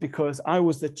lectures, because I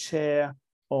was the chair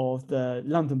of the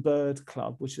London Bird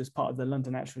Club, which was part of the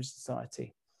London Actuary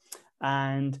Society.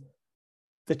 And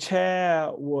the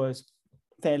chair was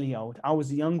fairly old. I was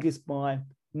the youngest by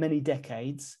many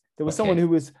decades. There was someone who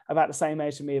was about the same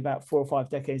age as me, about 4 or 5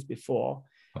 decades before.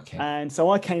 And so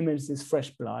I came in as this fresh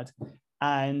blood.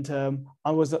 And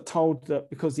I was told that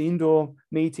because the indoor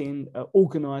meeting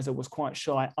organizer was quite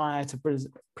shy, I had to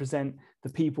present the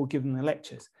people giving the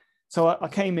lectures. So I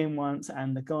came in once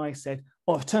and the guy said,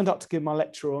 oh, I've turned up to give my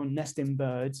lecture on nesting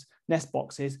birds, nest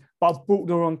boxes, but I've brought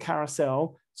the wrong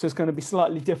carousel, so it's going to be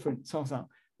slightly different. So I was like,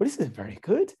 well, this is very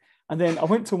good. And then I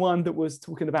went to one that was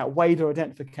talking about wader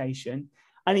identification,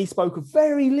 and he spoke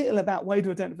very little about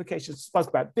wader identification, spoke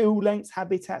about bill lengths,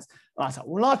 habitats. And I thought,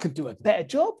 well, I could do a better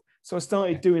job. So I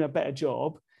started doing a better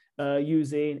job.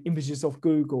 using images off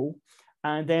Google.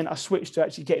 And then I switched to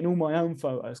actually getting all my own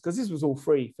photos because this was all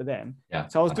free for them. Yeah,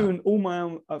 so I was doing all my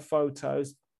own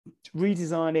photos,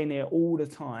 redesigning it all the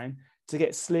time to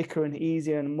get slicker and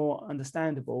easier and more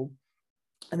understandable.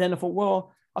 And then I thought,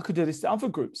 well, I could do this to other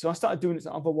groups. So I started doing it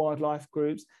to other wildlife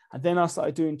groups. And then I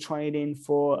started doing training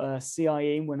for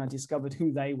CIE when I discovered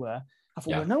who they were. I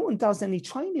thought, well, no one does any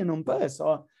training on birds.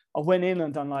 So I went in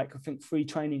and done like, I think 3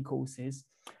 training courses.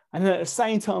 And then at the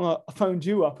same time, I phoned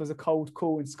you up as a cold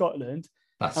call in Scotland.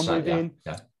 That's and right, within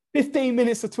 15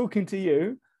 minutes of talking to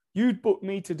you, you'd booked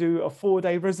me to do a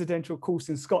 4-day residential course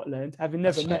in Scotland, having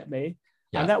never met me.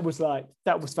 And that was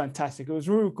fantastic. It was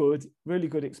really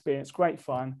good experience, great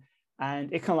fun.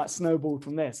 And it kind of like snowballed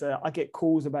from there. So I get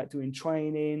calls about doing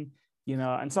training, you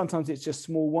know, and sometimes it's just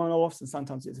small one-offs and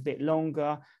sometimes it's a bit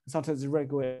longer, and sometimes it's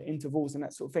regular intervals and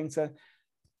that sort of thing. So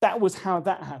that was how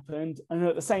that happened. And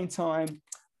at the same time,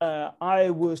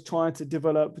 I was trying to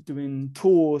develop doing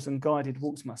tours and guided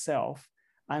walks myself.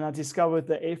 And I discovered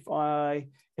that if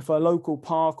a local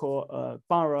park or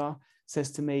borough says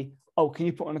to me, oh, can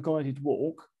you put on a guided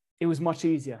walk? It was much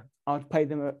easier. I'd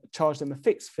charge them a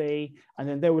fixed fee, and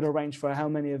then they would arrange for how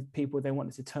many of people they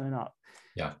wanted to turn up.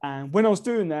 Yeah. And when I was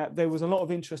doing that, there was a lot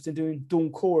of interest in doing dawn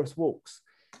chorus walks.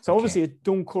 So obviously a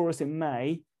dawn chorus in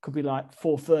May could be like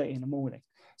 4:30 in the morning.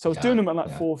 So I was doing them at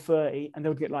like 4:30, and they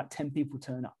would get like 10 people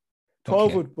turn up.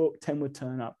 12 would book, 10 would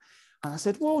turn up. And I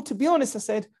said, well, to be honest, I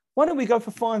said, why don't we go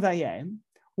for 5 a.m.?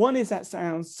 One is that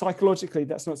sounds psychologically,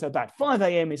 that's not so bad. 5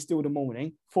 a.m. is still the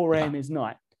morning, 4 a.m. is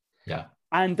night. Yeah.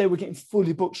 And they were getting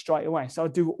fully booked straight away. So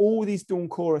I'd do all these dawn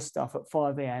chorus stuff at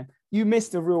 5 a.m. You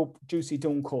missed the real juicy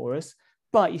dawn chorus,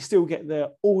 but you still get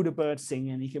all the birds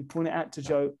singing. You can point it out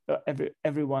to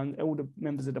everyone, all the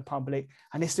members of the public,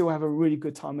 and they still have a really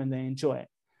good time and they enjoy it.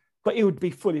 But it would be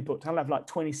fully booked. I'll have like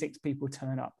 26 people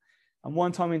turn up. And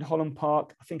one time in Holland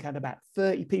Park, I think I had about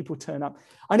 30 people turn up,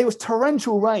 and it was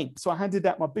torrential rain. So I handed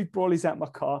out my big brollies out my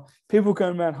car, people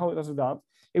going around holding us up.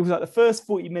 It was like the first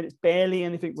 40 minutes, barely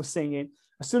anything was singing.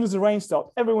 As soon as the rain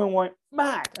stopped, everyone went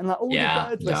mad. And like all the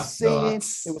birds were singing.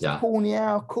 It was calling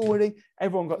out, calling.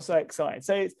 Everyone got so excited.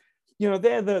 So it's, you know,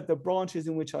 they're the branches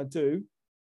in which I do.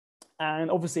 And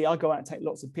obviously I go out and take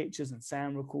lots of pictures and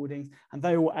sound recordings, and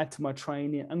they all add to my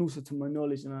training and also to my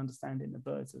knowledge and understanding the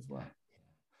birds as well.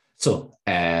 So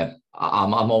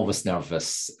I'm always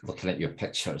nervous looking at your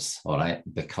pictures, all right,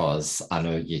 because I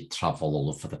know you travel all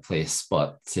over the place,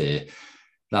 but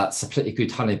that's a pretty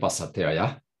good honey buzzard there,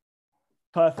 yeah?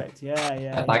 Perfect.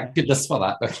 Yeah. Thank goodness for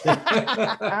that.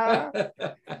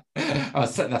 I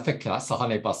was sitting there thinking that's a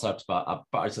honey buzzard, but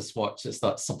I just watch it's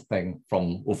not something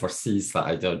from overseas that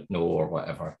I don't know or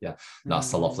whatever. Yeah,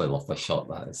 that's a lovely, lovely shot.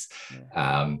 That is.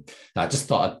 Yeah. I just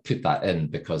thought I'd put that in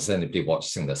because anybody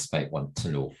watching this might want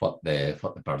to know what the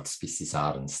bird species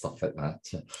are and stuff like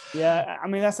that. Yeah, I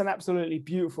mean that's an absolutely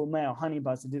beautiful male honey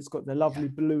buzzard. It's got the lovely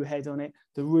blue head on it,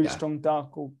 the really strong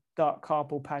dark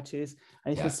carpal patches,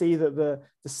 and you can see that the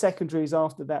secondaries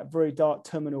after that very dark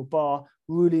terminal bar,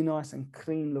 really nice and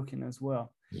clean looking as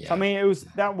well. So, I mean,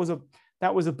 that was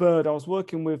a bird. I was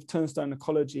working with turnstone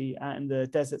ecology out in the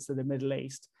deserts of the Middle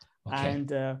East,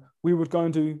 and we would go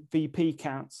and do VP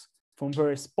counts from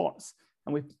various spots,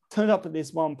 and we turned up at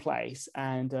this one place,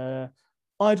 and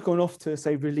I'd gone off to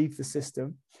say relieve the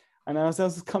system, and as I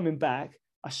was coming back,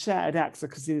 I shouted out because I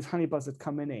could see this honey buzzard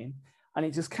coming in. And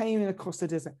it just came in across the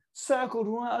desert, circled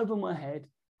right over my head.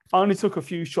 I only took a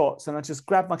few shots and I just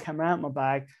grabbed my camera out of my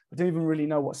bag. I didn't even really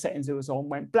know what settings it was on.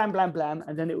 Went blam, blam, blam,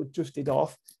 and then it would drifted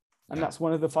off. And that's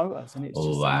one of the photos. And it's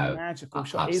just a magical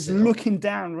shot. It's looking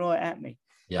down right at me.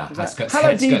 Yeah. Like,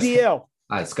 hello, DDL.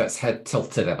 It's got its head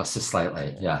tilted ever so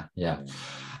slightly. Yeah.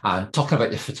 And talking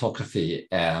about your photography,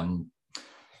 I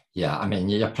mean,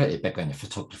 you're pretty big on your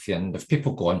photography. And if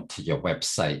people go onto your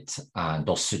website and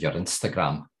also your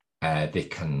Instagram, they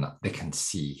can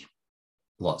see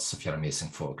lots of your amazing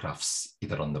photographs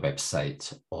either on the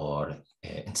website or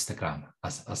Instagram,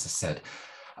 as I said.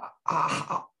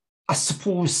 I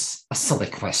suppose a silly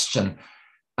question.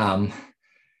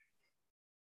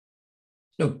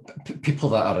 People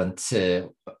that are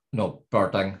into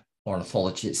birding,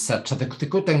 ornithology, etc., they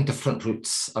go down different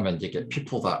routes. I mean, you get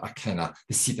people that are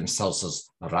they see themselves as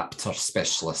raptor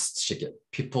specialists. You get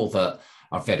people that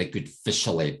are very good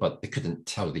visually, but they couldn't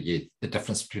tell the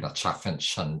difference between a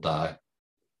chaffinch and a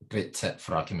great tit,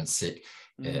 for argument's sake,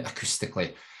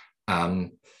 acoustically.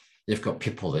 You've got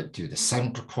people that do the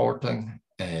sound recording.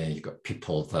 You've got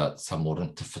people that are more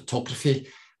into photography.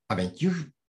 I mean, you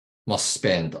must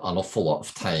spend an awful lot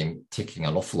of time taking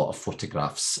an awful lot of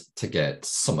photographs to get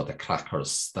some of the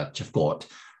crackers that you've got.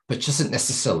 which isn't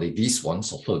necessarily these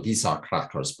ones, although these are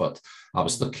crackers, but I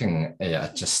was looking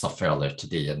at just stuff earlier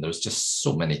today, and there's just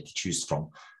so many to choose from.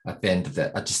 At the end of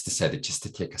it, I just decided just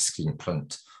to take a screen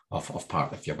print of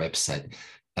part of your website.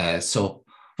 So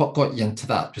what got you into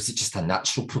that? Was it just a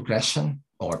natural progression,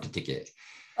 or did you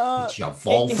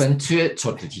evolve into it,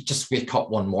 or did you just wake up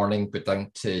one morning, go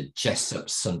down to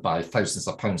Jessop's and buy thousands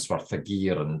of pounds worth of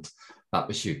gear, and that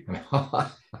was you? How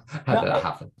did that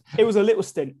happen? It was a little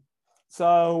stint.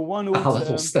 So one autumn, a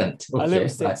little stint. Okay. A little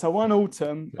stint. So one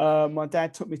autumn, my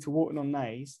dad took me to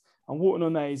Warton-on-Naze, and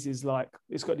Warton-on-Naze is like,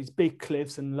 it's got these big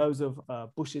cliffs and loads of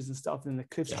bushes and stuff, and the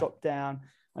cliffs drop down,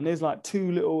 and there's like two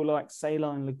little like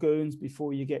saline lagoons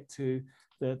before you get to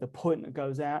the point that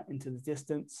goes out into the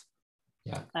distance.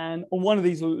 Yeah. And on one of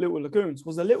these little lagoons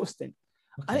was a little stint.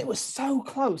 Okay. And it was so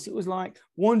close. It was like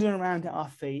wandering around at our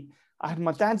feet. I had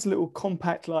my dad's little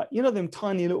compact, like, you know, them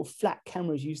tiny little flat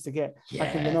cameras you used to get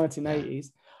back in the 1980s.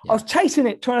 Yeah. I was chasing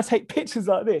it, trying to take pictures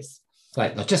like this.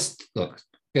 Right. Now, just look,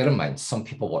 bear in mind, some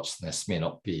people watching this may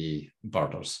not be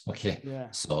birders. Okay. Yeah.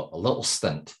 So a little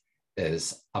stint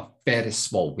is a very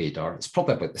small wader. It's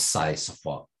probably about the size of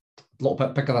what? A little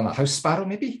bit bigger than a house sparrow,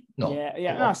 maybe? No.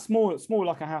 No, small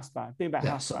like a house sparrow. Be about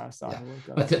house sparrow size.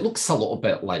 Yeah. But it looks a little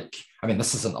bit like, I mean,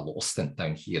 this isn't a little stint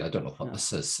down here. I don't know what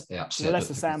this is. Actually, well,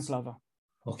 that's a sand plover.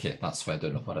 Okay, that's why I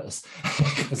don't know what it is.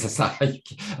 Because it's not,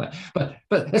 but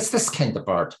it's this kind of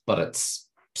bird, but it's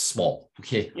small.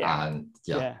 Okay. Yeah. And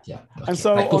Okay. And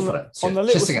so on the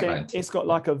little stint, it's got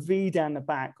like a V down the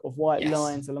back of white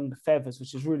lines along the feathers,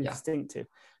 which is really distinctive.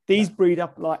 These breed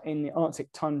up like in the Arctic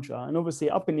tundra, and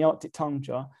obviously up in the Arctic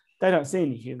tundra, they don't see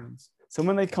any humans. So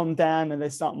when they come down and they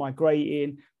start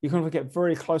migrating, you kind of get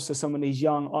very close to some of these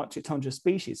young Arctic tundra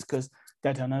species because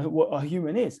they don't know what a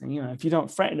human is. And, you know, if you don't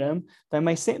threaten them, they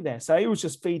may sit there. So it was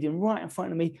just feeding right in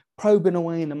front of me, probing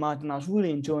away in the mud, and I was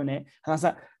really enjoying it. And I was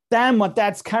like, damn, my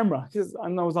dad's camera.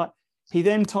 And I was like, he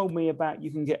then told me about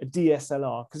you can get a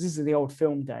DSLR, because this is the old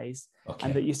film days,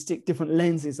 and that you stick different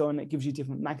lenses on, it gives you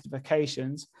different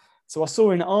magnifications. So I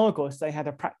saw in Argos, they had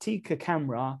a Praktika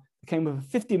camera that came with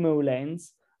a 50mm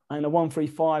lens and a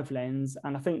 135 lens.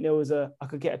 And I think there was I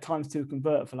could get a ×2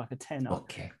 converter for like a tenner.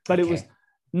 But it was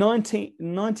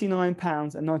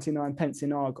 £99 and 99 pence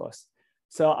in Argos.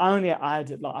 So I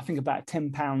had like, I think about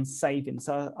 £10 saving.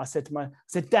 So I said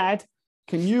Dad,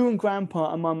 can you and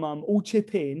Grandpa and my mum all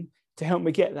chip in to help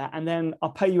me get that? And then I'll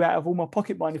pay you out of all my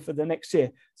pocket money for the next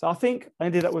year. So I think I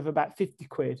ended up with about 50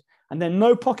 quid, and then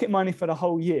no pocket money for the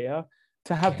whole year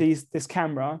to have this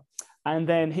camera. And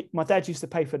then my dad used to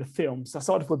pay for the film. So I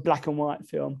started with black and white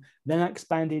film, then I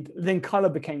expanded, then color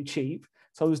became cheap.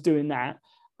 So I was doing that.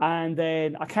 And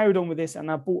then I carried on with this, and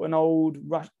I bought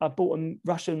a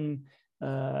Russian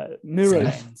mirror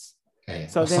lens.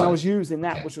 So then I was using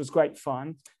that, which was great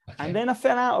fun. And then I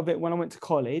fell out of it when I went to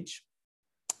college.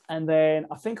 And then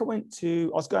I think I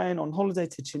was going on holiday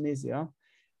to Tunisia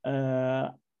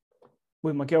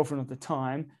with my girlfriend at the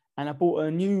time. And I bought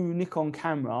a new Nikon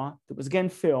camera that was again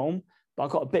film, but I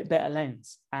got a bit better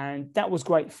lens. And that was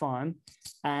great fun.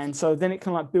 And so then it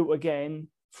kind of like built again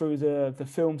through the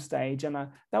film stage. And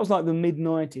that was like the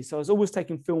mid-90s. So I was always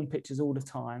taking film pictures all the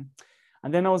time.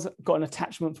 And then got an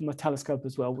attachment for my telescope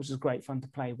as well, which was great fun to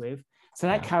play with. So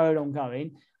that carried on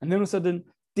going. And then all of a sudden,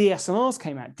 DSLRs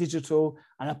came out, digital,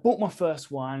 and I bought my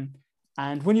first one.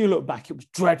 And when you look back, it was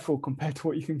dreadful compared to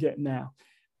what you can get now.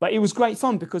 But it was great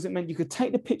fun because it meant you could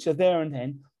take the picture there and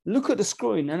then, look at the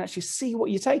screen and actually see what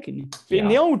you're taking. But in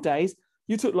the old days,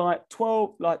 you took like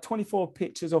 24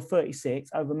 pictures or 36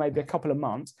 over maybe a couple of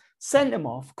months, sent them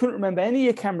off, couldn't remember any of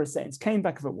your camera settings, came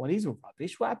back and thought, well, these are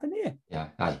rubbish. What happened here?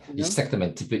 Yeah, you stick them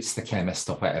into Boots the Chemist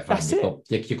or whatever. That's and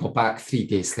you go back 3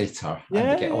 days later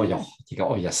and you get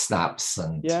all your snaps.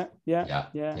 And yeah.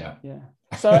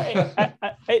 So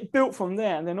it built from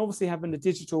there. And then obviously having the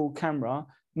digital camera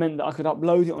meant that I could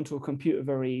upload it onto a computer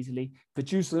very easily,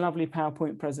 produce lovely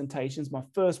PowerPoint presentations. My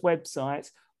first websites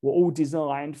were all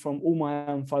designed from all my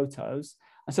own photos.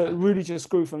 And so it really just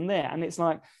grew from there. And it's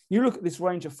like, you look at this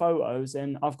range of photos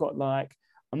and I've got like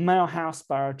a male house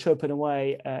sparrow chirping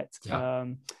away at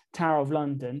Tower of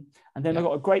London. And then I've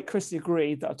got a great Christie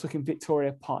grebe that I took in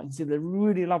Victoria Park. You see the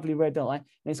really lovely red eye, and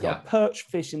it's got a perch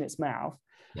fish in its mouth.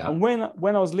 Yeah. And when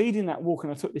I was leading that walk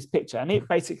and I took this picture, and it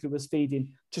basically was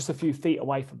feeding just a few feet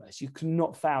away from us, you could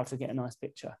not fail to get a nice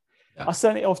picture. Yeah. I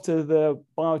sent it off to the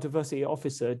biodiversity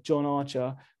officer, John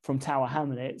Archer from Tower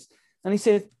Hamlets, and he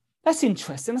said, that's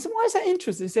interesting. I said, why is that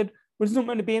interesting? He said, well, there's not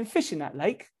meant to be any fish in that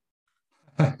lake.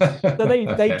 So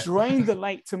they drained the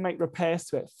lake to make repairs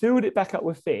to it, filled it back up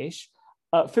with fish,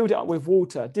 filled it up with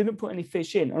water, didn't put any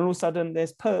fish in, and all of a sudden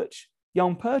there's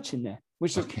young perch in there.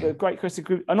 which is the great crested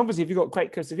group. And obviously, if you've got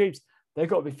great crested groups, they've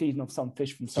got to be feeding off some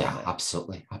fish from somewhere. Yeah,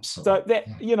 absolutely. So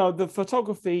the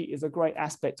photography is a great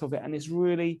aspect of it, and it's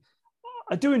really,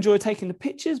 I do enjoy taking the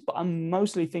pictures, but I'm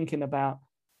mostly thinking about,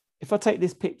 if I take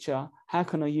this picture, how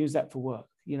can I use that for work?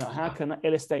 How can I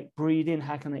illustrate breeding?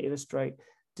 How can I illustrate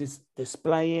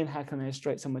displaying? How can I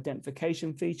illustrate some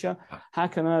identification feature? How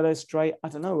can I illustrate, I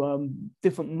don't know,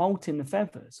 different molting the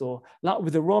feathers, or like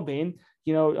with the robin,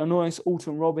 a nice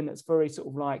autumn robin that's very sort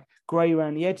of like grey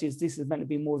around the edges. This is meant to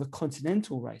be more of the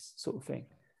continental race sort of thing,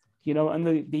 and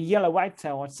the yellow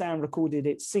wagtail, I sound recorded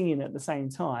it singing at the same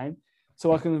time.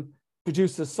 So I can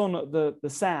produce the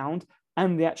sound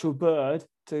and the actual bird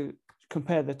to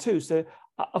compare the two. So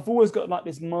I've always got like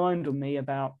this mind on me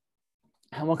about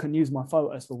how I can use my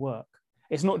photos for work.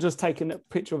 It's not just taking a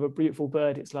picture of a beautiful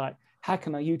bird. It's like, how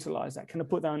can I utilize that? Can I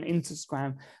put that on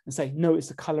Instagram and say, notice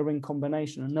the coloring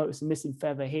combination, and notice a missing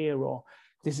feather here, or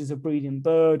this is a breeding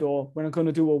bird? Or when I'm going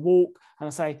to do a walk and I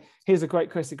say, here's a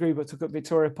great crested group I took at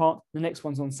Victoria Park, the next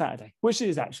one's on Saturday, which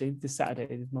is actually this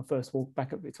Saturday is my first walk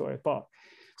back at Victoria Park.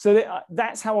 So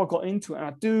that's how I got into it. And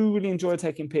I do really enjoy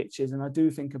taking pictures, and I do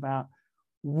think about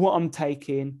what I'm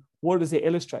taking, what does it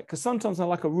illustrate? Because sometimes I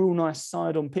like a real nice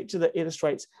side-on picture that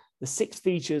illustrates the 6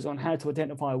 features on how to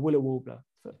identify a willow warbler,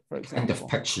 for example. Kind of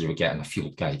picture you would get in a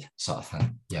field guide sort of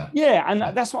thing. Yeah, and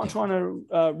that's what I'm trying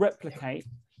to replicate,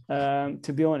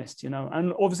 to be honest,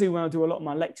 And obviously when I do a lot of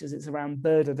my lectures, it's around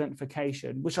bird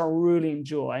identification, which I really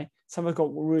enjoy. Something I got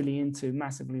really into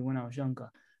massively when I was younger.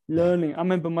 Learning. I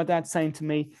remember my dad saying to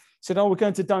me, said, we're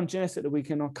going to Dungeness at the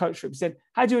weekend on coach trip. He said,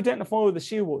 how do you identify all the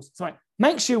shearwaters? It's like,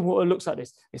 make shearwater looks like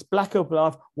this. It's black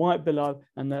above, white below,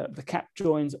 and the cap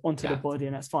joins onto the body,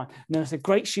 and that's fine. And then I said,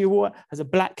 great shearwater has a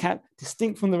black cap,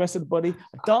 distinct from the rest of the body,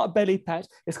 a dark belly patch.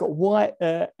 It's got white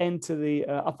end to the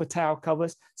upper tail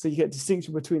covers, so you get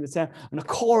distinction between the tail. And a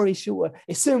Corey shearwater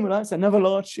is similar. It's another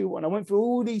large shearwater. And I went through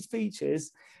all these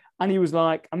features, and he was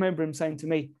like, I remember him saying to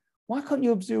me, why can't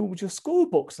you observe your school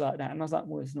books like that? And I was like,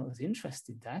 well, it's not as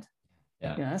interesting, Dad.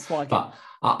 Yeah, that's why. But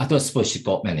I don't suppose you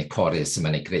got many corries and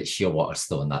many great shearwaters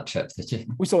though on that trip, did you?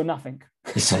 We saw nothing.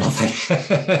 You saw nothing.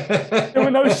 There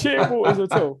were no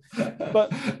shearwaters at all.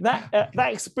 But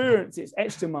that experience is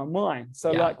etched in my mind.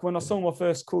 So like when I saw my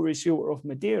first Corey shearwater off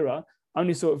Madeira, I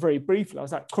only saw it very briefly. I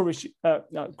was like, Corey,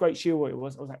 great shearwater it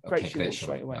was. I was like, great shearwater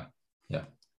straight away. Yeah.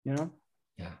 Yeah.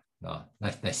 No,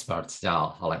 nice birds.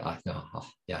 Yeah, I like that. No,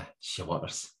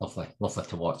 shearwaters, lovely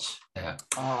to watch. So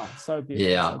beautiful. Yeah. So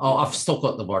beautiful. I've still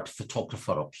got the word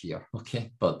photographer up here.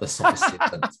 Okay, but this obviously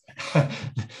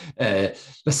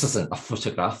this isn't a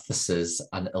photograph. This is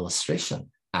an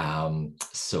illustration.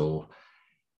 So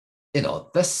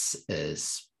this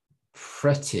is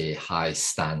pretty high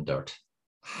standard.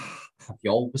 Have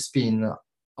you always been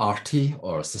arty,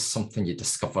 or is this something you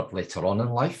discovered later on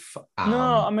in life?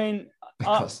 No, I mean.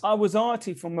 I was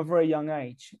arty from a very young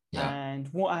age, and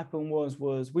what happened was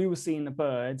we were seeing the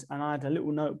birds, and I had a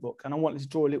little notebook, and I wanted to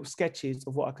draw little sketches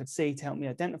of what I could see to help me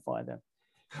identify them.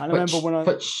 And I remember when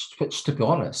which, to be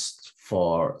honest,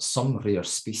 for some rare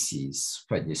species,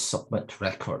 when you submit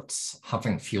records,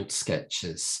 having field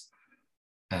sketches,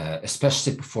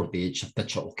 especially before the age of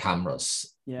digital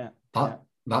cameras,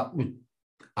 that would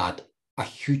add a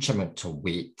huge amount of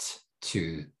weight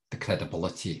to the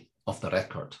credibility of the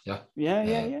record.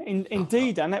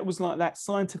 Indeed. And that was like that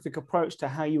scientific approach to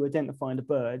how you identify the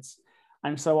birds.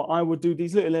 And so I would do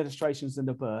these little illustrations of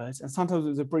the birds, and sometimes it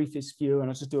was a briefest view, and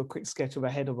I just do a quick sketch of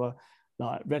a head of a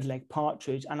like red-legged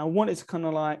partridge, and I wanted to kind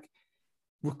of like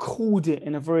record it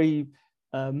in a very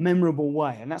memorable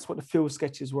way, and that's what the field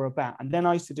sketches were about. And then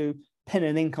I used to do pen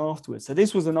and ink afterwards. So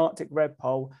this was an Arctic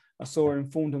redpoll I saw in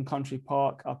Thorndon Country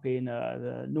Park up in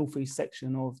the northeast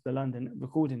section of the London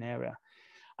recording area.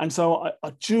 And so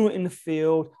I drew it in the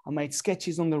field. I made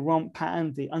sketches on the rump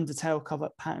pattern, the undertail cover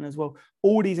pattern as well.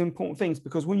 All these important things,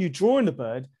 because when you draw in the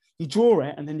bird, you draw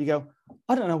it and then you go,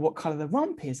 I don't know what color the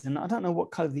rump is, and I don't know what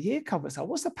color the ear covers are.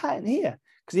 What's the pattern here?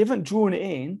 Because you haven't drawn it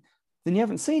in, then you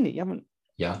haven't seen it. You haven't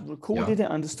recorded it,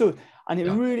 understood. And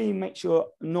it really makes your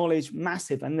knowledge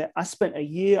massive. And I spent a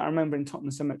year, I remember, in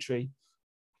Tottenham Cemetery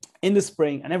in the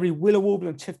spring, and every willow warbler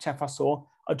and chiffchaff I saw,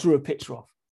 I drew a picture of.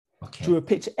 Drew a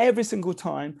picture every single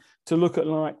time to look at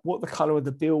like what the color of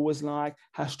the bill was like,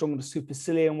 how strong the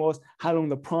supercilium was, how long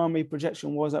the primary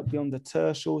projection was up beyond the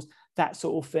tertials, that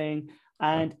sort of thing.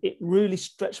 And it really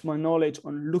stretched my knowledge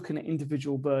on looking at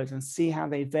individual birds and see how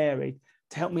they varied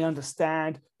to help me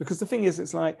understand. Because the thing is,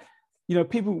 it's like, you know,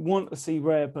 people want to see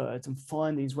rare birds and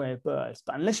find these rare birds,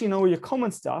 but unless you know all your common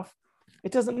stuff,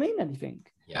 it doesn't mean anything.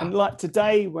 And like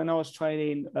today, when I was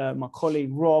training my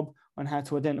colleague Rob on how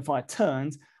to identify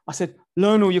terns, I said,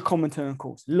 learn all your common turn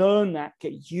calls. Learn that,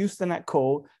 get used to that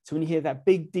call. So when you hear that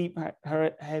big, deep,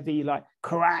 heavy, like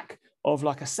crack of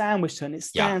like a sandwich turn, it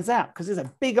stands out because there's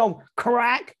a big old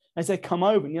crack as they come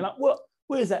over. And you're like, what?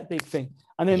 Where's that big thing?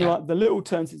 And then like the little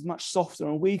turns is much softer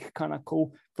and weaker kind of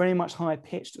call, very much high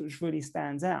pitched, which really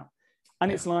stands out.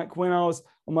 And it's like when I was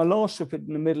on my last trip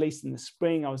in the Middle East in the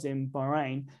spring, I was in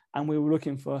Bahrain and we were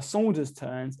looking for Saunders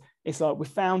turns. It's like we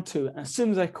found two. And as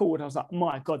soon as I called, I was like,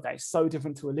 my God, that is so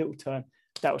different to a little turn.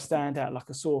 That would stand out like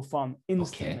a sore thumb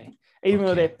instantly. Even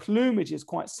though their plumage is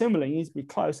quite similar, you need to be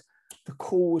close. The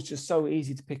call was just so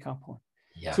easy to pick up on.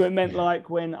 So it meant like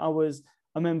when I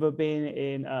remember being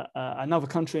in another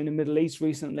country in the Middle East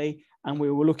recently, and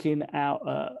we were looking at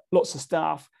lots of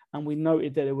stuff, and we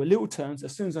noted that there were little turns.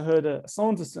 As soon as I heard a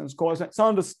Saunders turn call, I was like,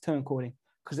 Saunders turn calling,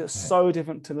 because it's so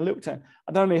different to the little turn.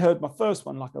 I'd only heard my first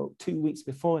one like 2 weeks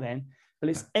before then, but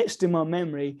it's etched in my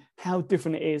memory how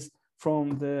different it is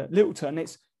from the little turn.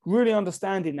 It's really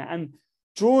understanding that, and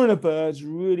drawing the birds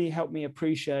really helped me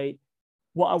appreciate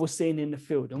what I was seeing in the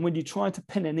field. And when you try to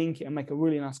pen and ink it and make a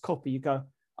really nice copy, you go,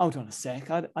 hold on a sec,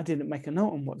 I didn't make a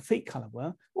note on what the feet colour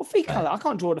were. What feet colour? I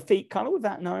can't draw the feet colour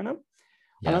without knowing them.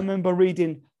 And I remember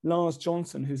reading Lars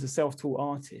Johnson, who's a self-taught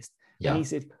artist, and he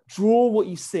said, draw what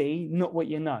you see, not what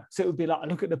you know. So it would be like, I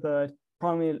look at the bird,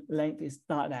 primary length is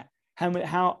like that.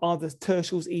 How are the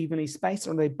tertials evenly spaced?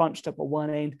 Or are they bunched up at one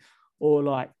end or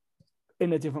like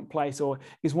in a different place? Or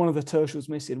is one of the tertials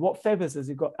missing? What feathers has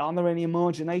it got? Are there any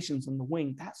marginations on the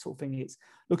wing? That sort of thing. It's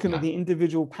looking at the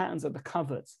individual patterns of the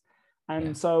covers.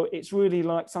 And so it's really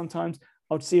like sometimes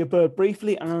I'd see a bird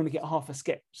briefly and only get half a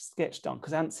sketch done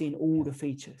because I hadn't seen all the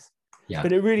features.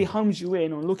 But it really homes you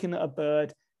in on looking at a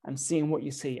bird and seeing what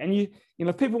you see. And you know,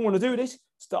 if people want to do this,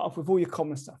 start off with all your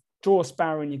common stuff. Draw a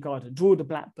sparrow in your garden, draw the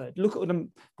blackbird. Look at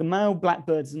the male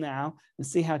blackbirds now and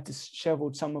see how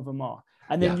disheveled some of them are.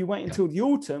 And then you wait until the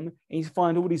autumn and you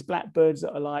find all these blackbirds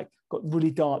that are like got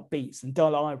really dark beaks and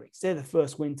dull iris. They're the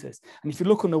first winters. And if you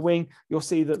look on the wing, you'll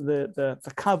see that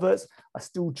the covers are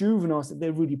still juveniles, that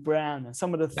they're really brown. And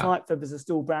some of the flight feathers are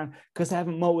still brown because they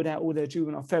haven't molded out all their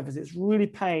juvenile feathers. It's really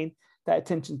paying that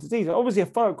attention to detail. Obviously, a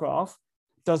photograph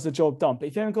does the job done, but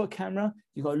if you haven't got a camera,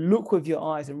 you've got to look with your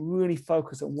eyes and really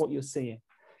focus on what you're seeing.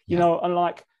 You know,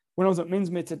 unlike when I was at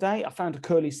Minsmere today, I found a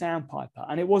curly sandpiper,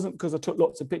 and it wasn't because I took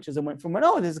lots of pictures and went from,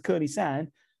 oh, there's a curly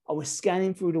sand. I was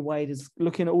scanning through the waders,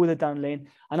 looking at all the dunlin,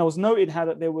 and I was noted how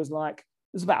that there's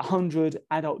about 100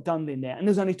 adult dunlin there, and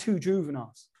there's only 2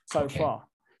 juveniles so far.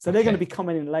 So they're going to be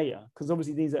coming in later because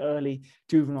obviously these are early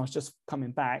juveniles just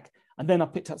coming back. And then I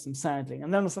picked up some sandling,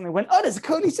 and then suddenly went, oh, there's a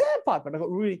curly sandpiper, and I got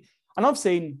really, and I've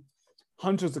seen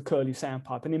hundreds of curly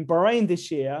sandpiper. And in Bahrain this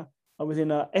year, I was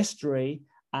in an estuary,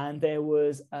 and there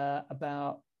was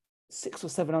about 600 or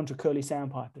 700 curly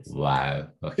sandpipers. Wow.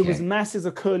 Okay. It was masses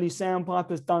of curly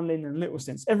sandpipers, dunlin, and little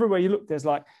stints. Everywhere you look, there's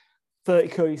like 30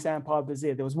 curly sandpipers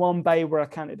here. There was one bay where I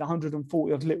counted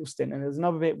 140 of little stint, and there's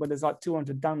another bit where there's like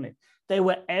 200 dunlin. They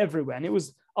were everywhere, and I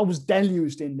was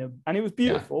deluged in them, and it was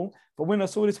beautiful. But when I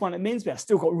saw this one at Minsby, I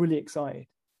still got really excited.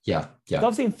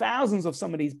 I've seen thousands of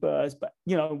some of these birds, but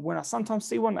you know, when I sometimes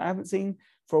see one that I haven't seen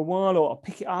for a while, or I'll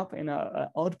pick it up in an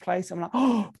odd place, I'm like,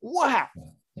 oh, wow.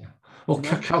 Well,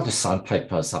 Curlew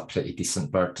sandpiper is a pretty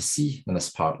decent bird to see in this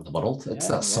part of the world. It's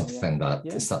not something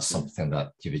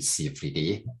that you would see every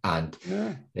day, and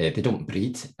they don't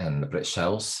breed in the British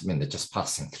Isles. I mean, they're just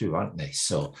passing through, aren't they?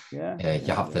 So you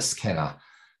have this kind of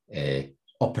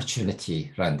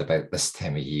opportunity round about this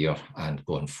time of year and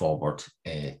going forward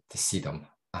to see them.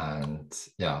 And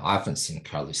I haven't seen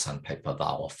Curlew sandpiper that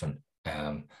often,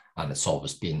 and it's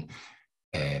always been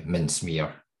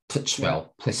Minsmere,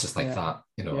 Titchwell, places like that,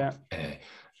 you know,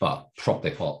 but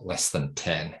probably less than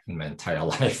 10 in my entire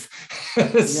life.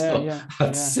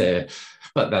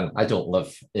 But then I don't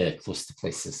live close to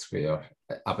places where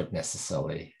I would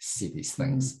necessarily see these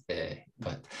things.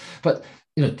 But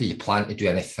you know, do you plan to do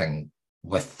anything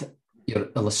with your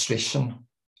illustration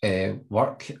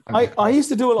work? I used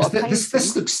to do a lot of painting.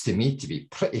 This looks to me to be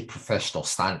pretty professional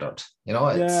standard. You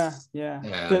know,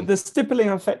 the stippling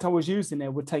effect I was using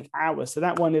there would take hours. So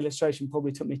that one illustration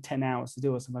probably took me 10 hours to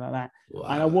do or something like that. Wow.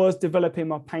 And I was developing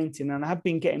my painting, and I have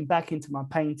been getting back into my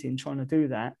painting, trying to do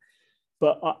that.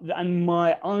 But and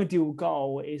my ideal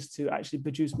goal is to actually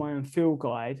produce my own field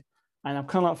guide. And I'm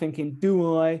kind of like thinking,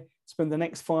 do I spend the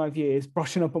next 5 years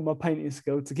brushing up on my painting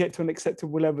skill to get to an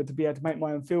acceptable level to be able to make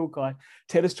my own field guide,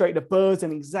 to illustrate the birds in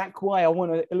the exact way I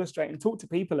want to illustrate and talk to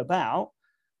people about?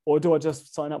 Or do I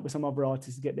just sign up with some other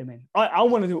artists to get them in? I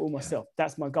want to do it all myself.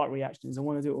 That's my gut reaction, is I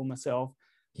want to do it all myself.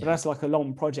 But that's like a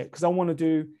long project, because I want to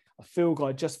do a field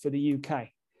guide just for the UK.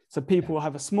 So people will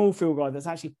have a small field guide that's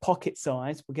actually pocket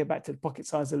size. We'll get back to the pocket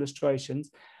size illustrations.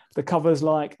 The covers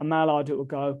like a male idol will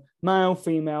go male,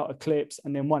 female, eclipse,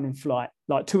 and then one in flight,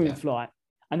 like two in flight.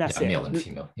 And that's it. Male and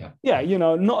female. Yeah, you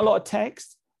know, not a lot of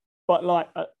text, but like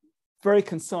very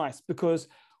concise, because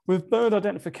with bird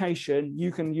identification,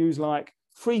 you can use like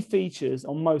 3 features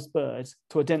on most birds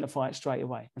to identify it straight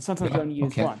away. And sometimes you only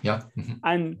use one. Yeah.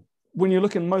 And when you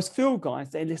look at most field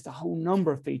guides, they list a whole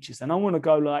number of features. And I want to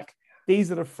go like,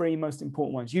 these are the 3 most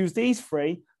important ones. Use these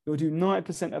 3, you'll do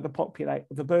 90% of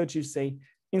the birds you see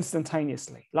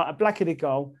instantaneously. Like a black-headed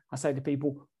gull, I say to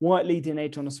people, white leading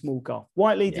edge on a small gull.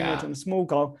 White leading edge on a small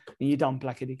gull, and you're done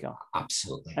black-headed gull.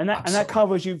 Absolutely. And that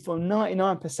covers you for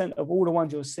 99% of all the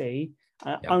ones you'll see.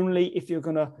 Only if you're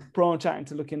going to branch out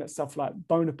into looking at stuff like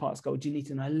Bonaparte's gull, do you need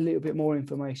to know a little bit more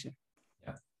information.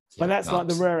 But that's like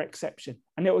the rare exception.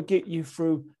 And it will get you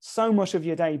through so much of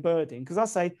your day birding. Because I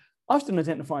say, I often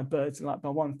identify birds like by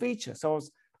one feature. So I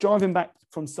was driving back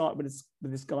from site with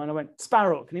this guy, and I went,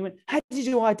 sparrow. And he went, how did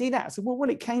you ID that? I said, well, when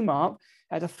it came up,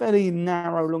 it had a fairly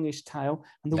narrow, longish tail,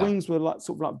 and the wings were like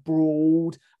sort of like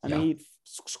broad, and he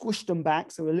squished them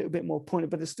back, so a little bit more pointed,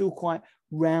 but they're still quite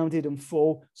rounded and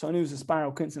full. So I knew it was a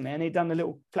sparrow constantly, and he'd done a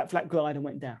little flat glide and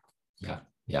went down.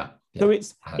 So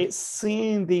it's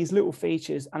seeing these little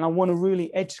features, and I want to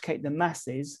really educate the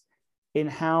masses in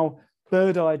how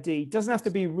bird ID doesn't have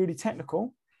to be really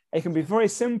technical. It can be very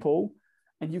simple,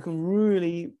 and you can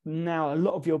really nail a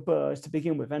lot of your birds to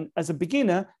begin with. And as a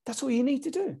beginner, that's all you need to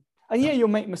do. And you'll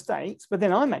make mistakes, but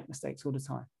then I make mistakes all the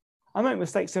time. I make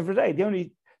mistakes every day. The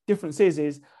only difference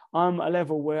is I'm at a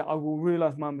level where I will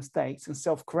realize my mistakes and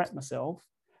self-correct myself,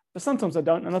 but sometimes I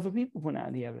don't, and other people point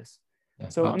out the errors.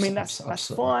 So, I mean, that's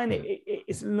fine.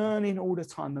 It's learning all the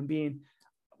time and being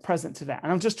present to that.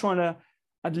 And I'm just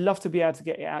I'd love to be able to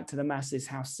get it out to the masses,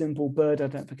 how simple bird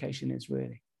identification is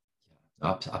really.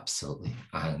 Absolutely.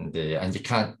 And you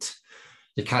can't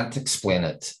explain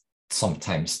it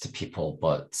sometimes to people,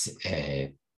 but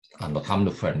and look, I'm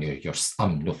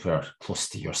nowhere close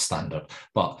to your standard,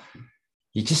 but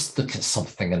you just look at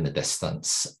something in the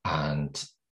distance and,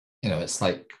 it's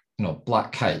like,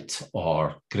 black kite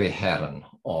or grey heron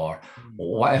or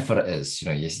whatever it is,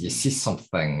 you see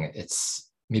something,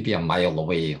 it's maybe a mile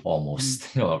away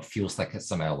almost, it feels like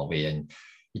it's a mile away, and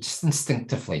you just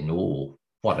instinctively know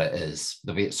what it is,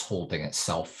 the way it's holding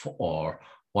itself or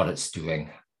what it's doing.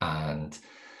 And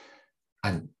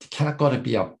you kind of got to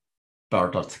be a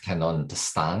birder to kind of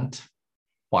understand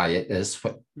why it is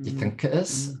what you think it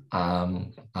is.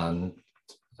 And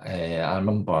I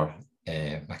remember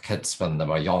my kids, when they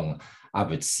were young, I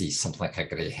would see something like a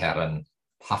grey heron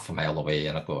half a mile away,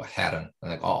 and I go, heron,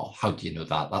 and I go, oh, how do you know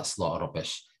that? That's a lot of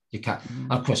rubbish. You can't.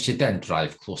 And of course, you then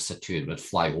drive closer to it, would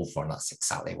fly over, and that's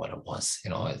exactly what it was.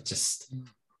 It's just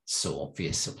so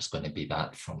obvious it was going to be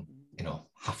that from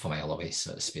half a mile away,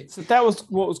 so to speak. So that was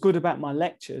what was good about my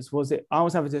lectures, was it I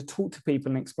was having to talk to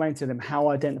people and explain to them how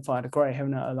I identified a grey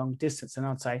heron at a long distance, and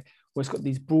I'd say, well, it's got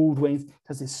these broad wings,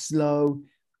 does this slow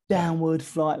downward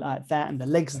flight like that, and the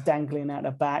legs dangling out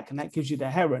the back, and that gives you the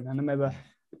heron. And I remember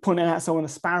pointing out someone a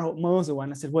sparrow miles away,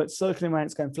 and I said, well, it's circling around,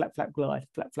 it's going flat glide,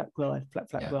 flat glide,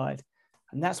 flat glide,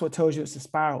 and that's what tells you it's a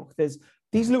sparrow. There's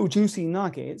these little juicy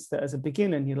nuggets that as a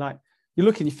beginner, and you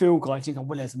look in your field guide, you go,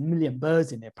 well, there's a million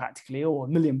birds in there practically, or a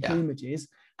million plumages.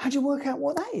 How do you work out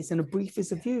what that is in the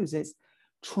briefest of views? It's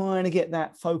trying to get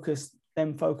that focus,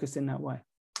 them focused in that way.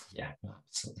 Yeah,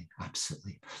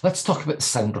 absolutely. Let's talk about the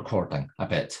sound recording a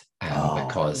bit,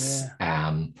 because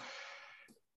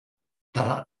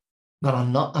there are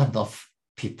not enough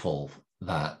people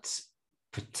that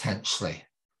potentially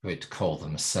would call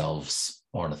themselves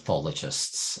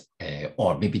ornithologists,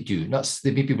 or maybe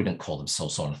they maybe wouldn't call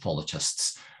themselves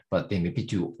ornithologists, but they maybe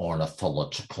do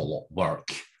ornithological work,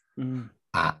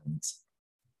 and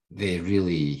they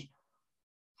really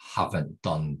haven't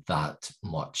done that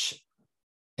much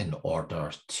in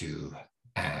order to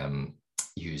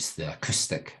use the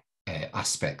acoustic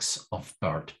aspects of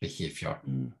bird behavior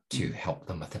to help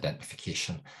them with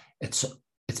identification. It's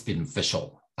been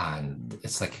visual, and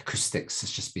it's like acoustics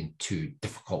has just been too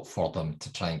difficult for them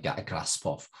to try and get a grasp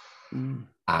of.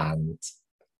 And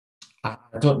I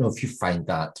don't know if you find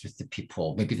that with the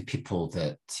people, maybe the people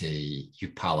that you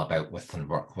pal about with and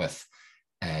work with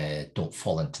don't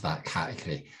fall into that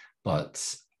category,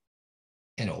 but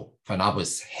when I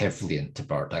was heavily into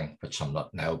birding, which I'm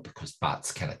not now because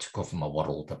bats kind of took over my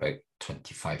world about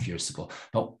 25 years ago,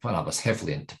 but when I was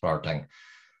heavily into birding,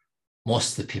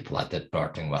 most of the people I did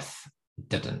birding with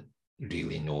didn't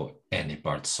really know any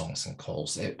bird songs and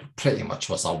calls. It pretty much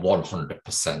was a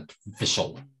 100%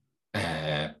 visual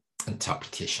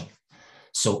interpretation.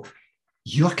 So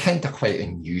you're kind of quite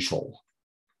unusual,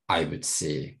 I would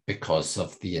say, because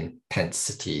of the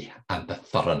intensity and the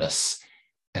thoroughness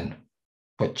in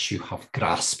which you have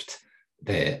grasped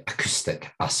the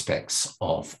acoustic aspects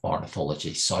of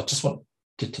ornithology. So I just want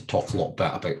you to talk a little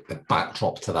bit about the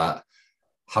backdrop to that,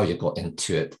 how you got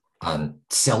into it, and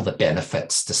sell the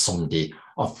benefits to somebody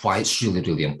of why it's really,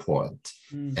 really important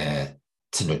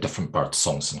to know different bird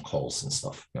songs and calls and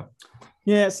stuff.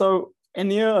 Yeah, so in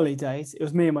the early days, it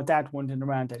was me and my dad wandering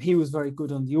around, and he was very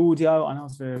good on the audio and I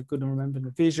was very good on remembering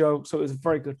the visual. So it was a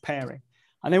very good pairing.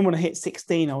 And then when I hit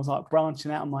 16, I was like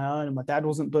branching out on my own, and my dad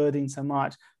wasn't birding so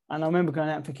much. And I remember going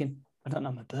out and thinking, I don't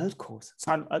know my bird calls.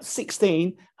 So at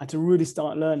 16, I had to really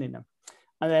start learning them.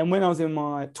 And then when I was in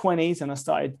my 20s and I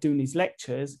started doing these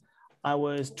lectures, I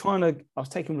was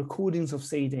taking recordings of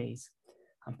CDs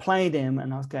and playing them,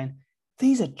 and I was going,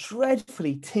 these are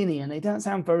dreadfully tinny and they don't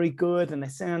sound very good, and they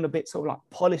sound a bit sort of like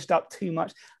polished up too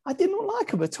much. I did not like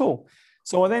them at all.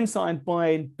 So I then started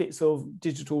buying bits of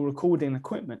digital recording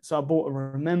equipment. So I bought a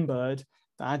Remembered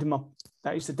that I had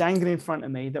that used to dangle in front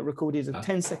of me, that recorded a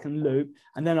 10-second loop,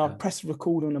 and then I'd press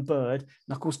record on a bird.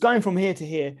 And of course, going from here to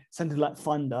here sounded like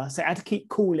thunder. So I had to keep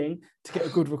calling to get a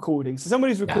good recording. So some of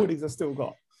these recordings I still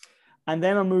got. And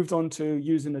then I moved on to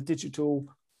using a digital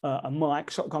a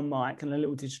mic, shotgun mic, and a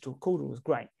little digital recorder was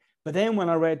great. But then when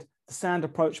I read the Sound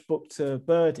Approach book to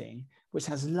birding, which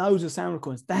has loads of sound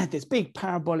recordings, they had this big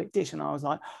parabolic dish, and I was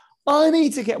like, I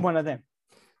need to get one of them.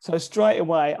 So straight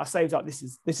away, I saved up. This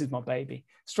is my baby.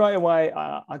 Straight away,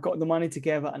 I got the money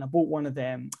together and I bought one of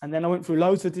them. And then I went through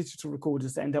loads of digital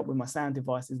recorders to end up with my Sound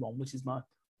Devices one, which is my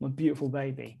beautiful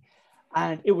baby.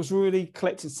 And it was really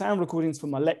collecting sound recordings for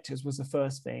my lectures was the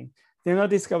first thing. Then I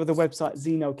discovered the website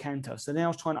Zeno Canto. So now I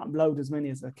was trying to upload as many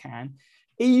as I can.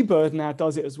 eBird now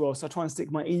does it as well. So I try and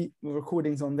stick my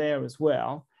recordings on there as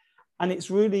well. And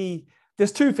it's really,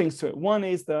 there's two things to it. One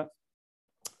is that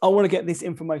I want to get this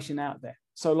information out there.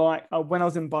 So like when I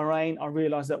was in Bahrain, I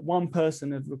realized that one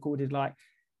person had recorded like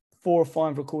 4 or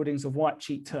 5 recordings of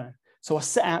white-cheeked tern. So I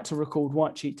set out to record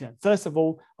white-cheeked tern. First of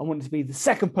all, I wanted to be the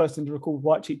second person to record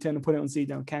white-cheeked tern and put it on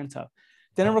Zeno Canto.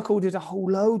 Then I recorded a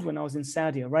whole load when I was in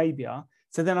Saudi Arabia.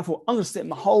 So then I thought, I'm going to stick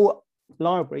my whole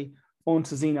library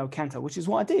onto Zeno Canto, which is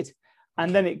what I did.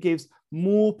 And then it gives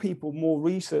more people more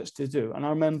research to do. And I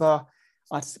remember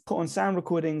I put on sound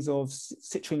recordings of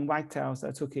citrine wagtails that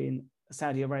I took in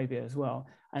Saudi Arabia as well.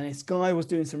 And this guy was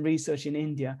doing some research in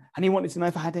India, and he wanted to know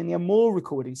if I had any more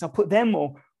recordings. So I put them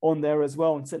all on there as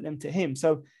well and sent them to him.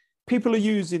 So people are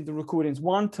using the recordings,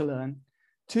 1, to learn,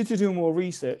 2, to do more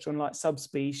research on like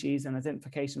subspecies and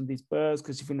identification of these birds,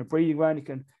 because if you're in a breeding ground, you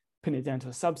can pin it down to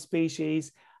a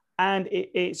subspecies. And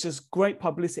it's just great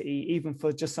publicity, even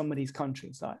for just some of these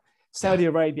countries. Like Saudi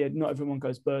Arabia, not everyone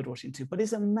goes bird watching to, but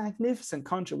it's a magnificent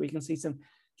country where you can see some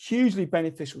hugely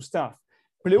beneficial stuff.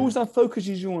 But it also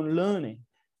focuses you on learning.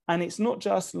 And it's not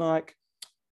just like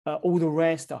all the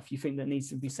rare stuff you think that needs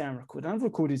to be sound recorded. I've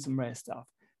recorded some rare stuff,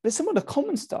 but some of the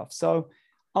common stuff. So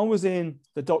I was in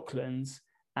the Docklands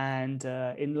and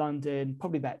in London,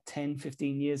 probably about 10,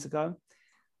 15 years ago.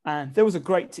 And there was a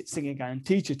great singer going,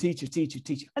 teacher, teacher, teacher,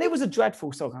 teacher. And it was a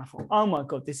dreadful song. And I thought, oh my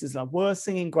God, this is the worst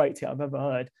singing great tit I've ever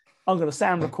heard. I'm going to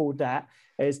sound record that.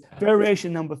 It's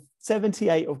variation number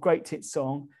 78 of Great Tit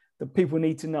song that people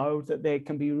need to know that they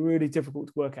can be really difficult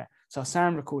to work at. So I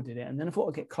sound recorded it. And then I thought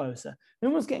I'd get closer. And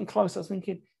when I was getting closer, I was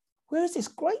thinking, where is this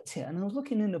great tit? And I was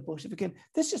looking in the bush and thinking,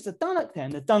 there's just a dunnock there.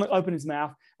 And the dunnock opened his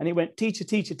mouth and it went, teacher,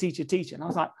 teacher, teacher, teacher. And I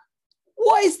was like,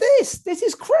 what is this? This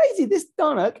is crazy. This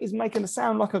dunnock is making a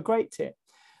sound like a great tit.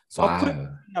 So I put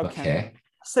it,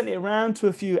 I sent it around to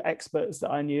a few experts that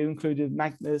I knew, including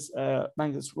Magnus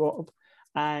Robb.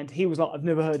 And he was like, I've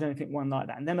never heard anything one like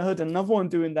that. And then I heard another one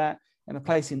doing that in a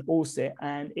place in Dorset,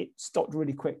 and it stopped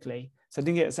really quickly. So I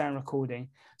didn't get a sound recording.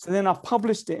 So then I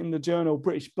published it in the journal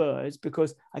British Birds,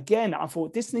 because again, I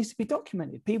thought this needs to be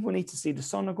documented. People need to see the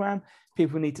sonogram.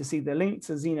 People need to see the link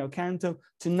to Zeno Canto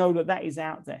to know that that is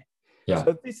out there. Yeah.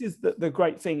 So this is the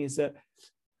great thing, is that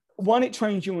one, it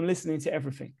trains you on listening to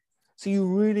everything. So you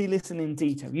really listen in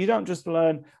detail. You don't just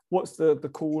learn what's the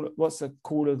call of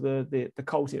the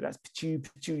coulter. That's pichu,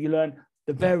 pichu. You learn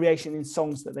the variation in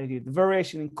songs that they do, the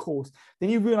variation in chords.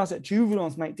 Then you realize that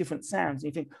juveniles make different sounds.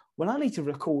 And you think, well, I need to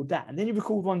record that. And then you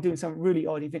record one doing something really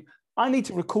odd. And you think, I need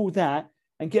to record that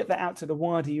and get that out to the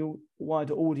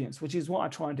wider audience, which is what I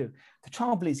try and do. The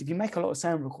trouble is, if you make a lot of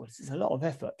sound recordings, it's a lot of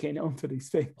effort getting it onto these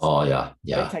things. Oh, yeah.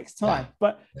 It takes time.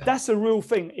 But that's a real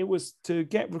thing. It was to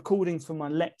get recordings for my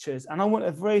lectures. And I want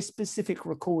a very specific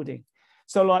recording.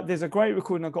 So like there's a great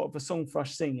recording I got of a song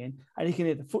thrush singing, and you can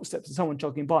hear the footsteps of someone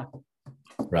jogging by.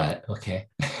 Right. Okay.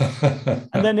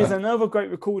 And then there's another great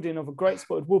recording of a great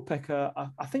spotted woodpecker.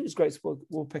 I think it's great spotted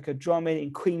woodpecker drumming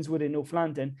in Queenswood in North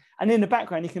London. And in the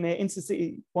background, you can hear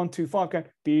Intercity 125 going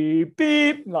beep,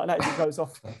 beep, like that as it goes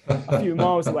off a few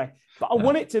miles away. But I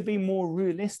want it to be more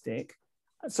realistic.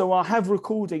 So I have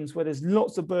recordings where there's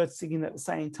lots of birds singing at the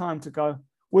same time to go,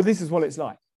 well, this is what it's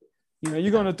like. You know,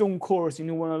 you're going to dawn chorus and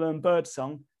you want to learn bird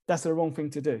song. That's the wrong thing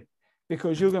to do,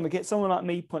 because you're going to get someone like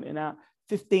me pointing out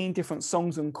 15 different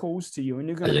songs and calls to you, and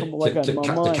you're going to come away going,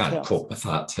 my mind can't helps. cope with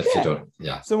that if you don't.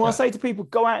 Yeah. So when I say to people,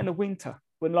 go out in the winter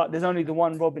when like there's only the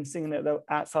one robin singing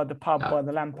outside the pub by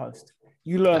the lamppost,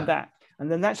 you learn that,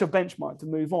 and then that's your benchmark to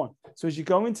move on. So as you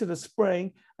go into the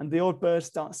spring and the odd birds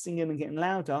start singing and getting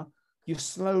louder, you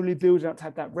slowly build up to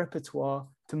have that repertoire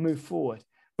to move forward.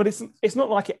 But it's not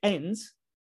like it ends.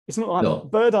 It's not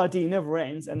like bird ID never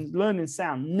ends and learning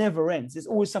sound never ends. There's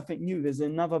always something new. There's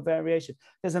another variation.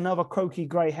 There's another croaky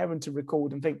grey heron to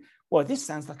record and think, well, this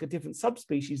sounds like a different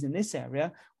subspecies in this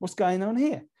area. What's going on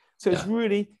here? So it's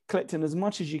really collecting as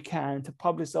much as you can to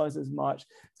publicize as much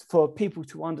for people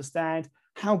to understand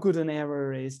how good an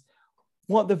area is,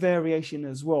 what the variation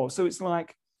is as well. So it's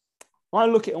like, I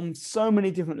look at it on so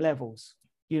many different levels.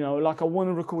 You know, like I want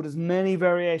to record as many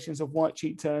variations of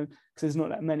white-cheeked tern because there's not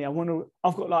that many.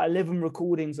 I've got like 11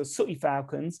 recordings of sooty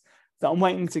falcons that I'm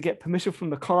waiting to get permission from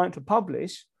the client to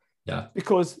publish. Yeah.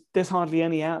 Because there's hardly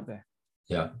any out there.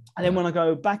 Yeah. And then when I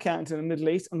go back out into the Middle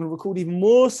East, I'm going to record even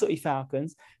more sooty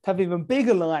falcons to have even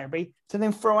bigger library to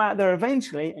then throw out there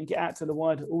eventually and get out to the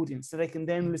wider audience so they can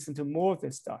then listen to more of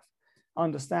this stuff,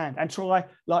 understand, and try,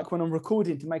 like when I'm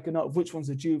recording, to make a note of which one's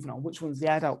a juvenile, which one's the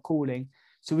adult calling.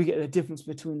 So we get the difference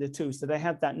between the two. So they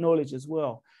have that knowledge as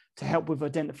well to help with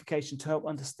identification, to help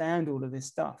understand all of this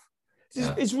stuff.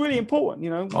 It's really important,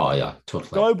 you know. Oh, yeah,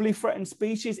 totally. Globally threatened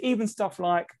species, even stuff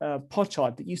like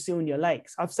pochard that you see on your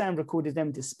lakes. I've sound recorded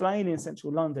them displaying in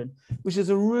central London, which is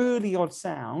a really odd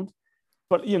sound.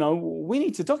 But, you know, we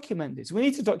need to document this. We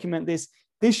need to document this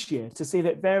year to see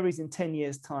that it varies in 10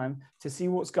 years' time, to see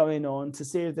what's going on, to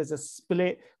see if there's a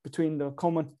split between the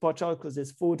common pochard, because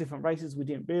there's 4 different races we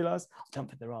didn't realize. I don't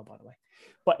think there are, by the way.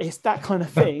 But it's that kind of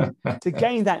thing to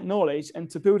gain that knowledge and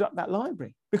to build up that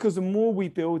library. Because the more we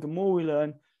build, the more we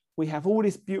learn, we have all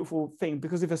this beautiful thing.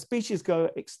 Because if a species go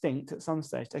extinct at some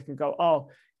stage, they can go, oh,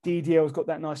 DDL's got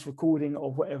that nice recording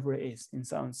of whatever it is in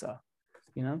so-and-so,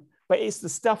 you know? But it's the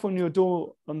stuff on your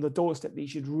door, on the doorstep, that you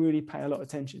should really pay a lot of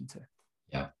attention to.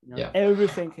 Yeah, you know,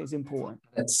 everything is important.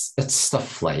 It's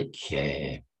stuff like,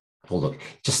 well, look,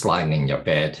 just lying in your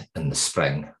bed in the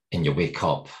spring and you wake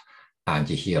up and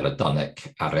you hear a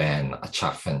dunnock, a wren, a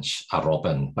chaffinch, a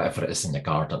robin, whatever it is in your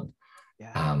garden.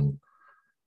 Yeah.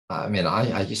 I mean,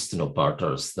 I used to know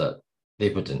birders that they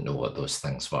wouldn't know what those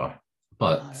things were,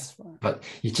 but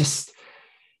you just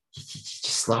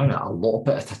learn it a little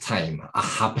bit at a time, a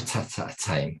habitat at a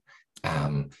time.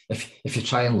 If you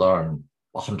try and learn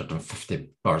 150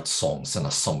 bird songs in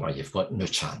a summer, you've got no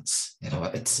chance. You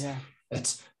know,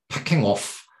 it's picking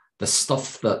off the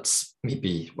stuff that's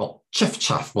maybe, well,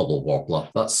 chiff-chaff willow warbler,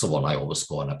 that's the one I always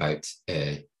go on about.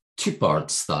 2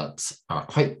 birds that are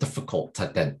quite difficult to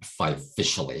identify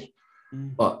visually,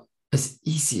 but as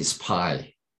easy as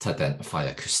pie to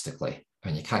identify acoustically. I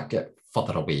mean, you can't get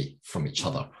further away from each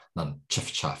other than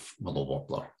chiff-chaff willow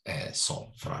warbler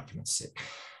song, for argument's sake.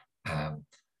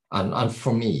 And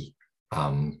for me,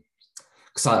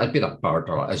 because I'd been a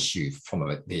birder as you from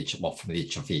the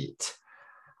age of 8,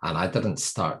 and I didn't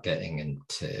start getting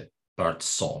into bird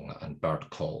song and bird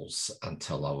calls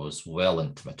until I was well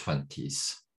into my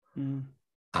 20s.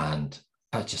 And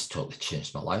it just totally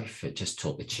changed my life. It just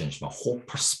totally changed my whole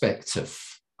perspective.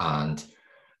 And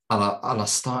I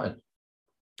started,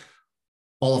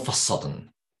 all of a sudden,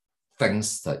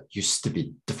 things that used to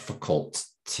be difficult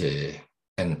to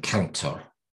encounter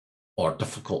or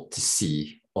difficult to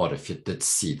see, or if you did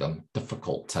see them,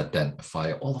 difficult to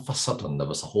identify, all of a sudden there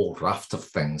was a whole raft of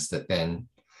things that then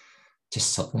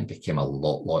just suddenly became a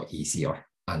lot easier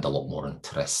and a lot more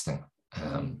interesting.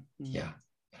 Yeah.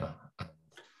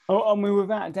 I mean,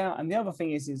 without a doubt. And the other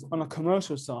thing is on a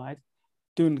commercial side,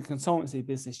 doing the consultancy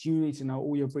business, you need to know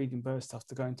all your breeding bird stuff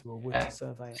to go into a wood to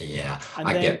survey. Yeah.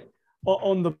 And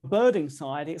on the birding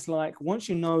side, it's like, once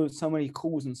you know so many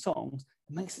calls and songs,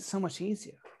 it makes it so much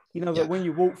easier. You know, that when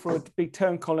you walk through a big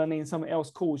tern colony and something else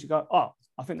calls, you go, oh,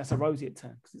 I think that's a roseate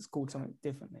tern because it's called something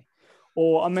differently.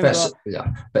 Or I remember...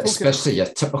 especially your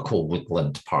typical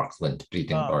woodland, parkland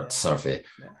breeding bird survey.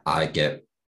 Yeah. I get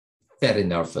very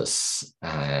nervous,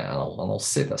 and I'll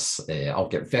say this, I'll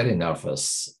get very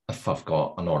nervous if I've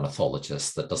got an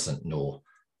ornithologist that doesn't know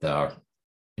their,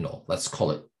 you know, let's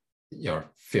call it your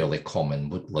fairly common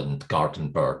woodland garden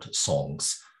bird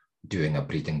songs doing a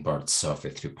breeding bird survey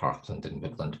through parkland and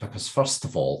woodland, because first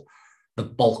of all, the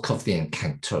bulk of the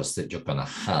encounters that you're going to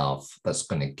have that's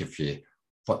going to give you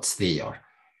what's there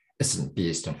isn't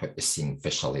based on what you're seeing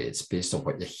visually, it's based on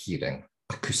what you're hearing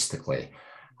acoustically.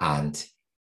 And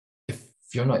if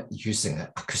you're not using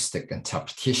acoustic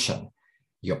interpretation,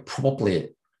 you're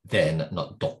probably then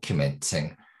not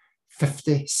documenting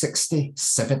 50, 60,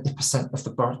 70% of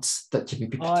the birds that you may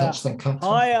be potentially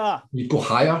encountering. Higher. You'd go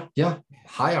higher, yeah,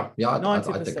 higher. Yeah, I'd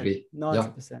 90%, agree.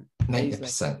 90%. Yeah,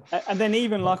 90%. And then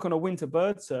even like on a winter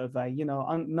bird survey, you know,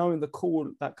 knowing the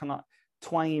call, that kind of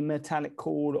twangy metallic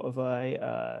call of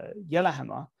a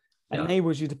yellowhammer,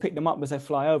 enables you to pick them up as they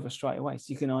fly over straight away.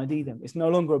 So you can ID them. It's no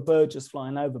longer a bird just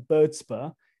flying over, bird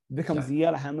spur. It becomes the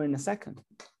yellowhammer in a second.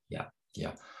 Yeah,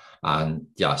 yeah. And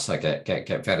yes, I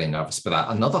get very nervous by that.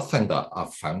 Another thing that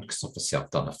I've found, because obviously I've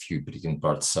done a few breeding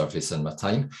bird surveys in my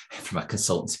time from a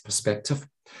consultancy perspective,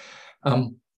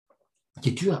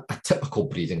 you do a typical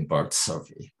breeding bird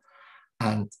survey,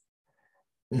 and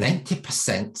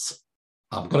 90%,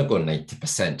 I'm going to go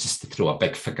 90% just to throw a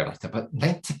big figure at it, but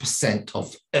 90%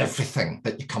 of everything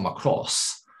that you come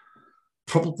across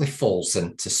probably falls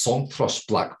into song thrush,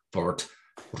 blackbird,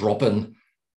 robin,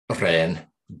 wren,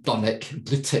 dunnock,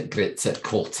 blue tit, great tit,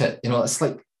 coal tit. You know, it's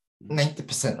like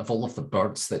 90% of all of the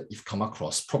birds that you've come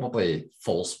across probably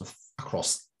falls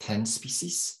across 10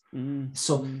 species.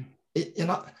 So, you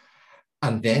know,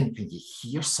 and then when you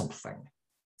hear something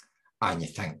and you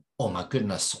think, oh my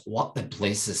goodness, what the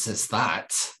blazes is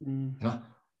that? You know,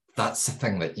 that's the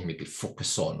thing that you maybe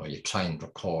focus on, or you try and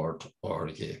record, or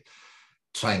you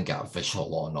try and get a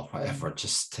visual on, or whatever,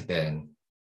 just to then,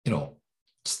 you know,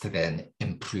 just to then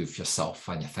improve yourself.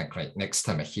 And you think, right, next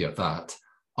time I hear that,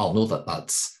 I'll know that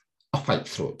that's a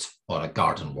white-throat or a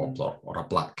garden warbler or a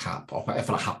black cap or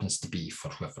whatever it happens to be for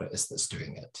whoever it is that's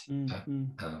doing it.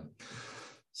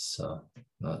 So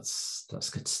that's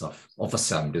good stuff.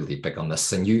 Obviously, I'm really big on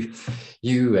this. And you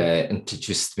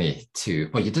introduced me to,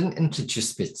 well, you didn't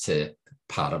introduce me to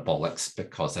parabolics,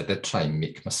 because I did try and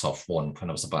make myself one when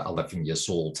I was about 11 years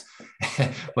old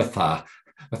with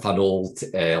an old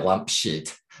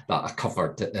lampshade that I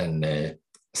covered in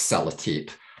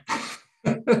sellotape.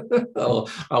 Oh,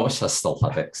 I wish I still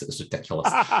had it, because it was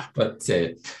ridiculous. But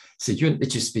so you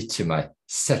introduced me to my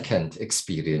second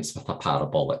experience with a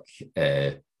parabolic,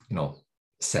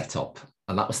 setup,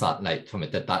 and that was that night when we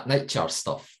did that nightjar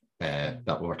stuff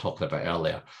that we were talking about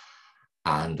earlier.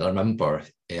 And I remember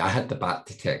I had the bat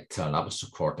detector and I was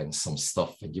recording some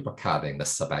stuff, and you were carrying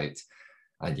this about,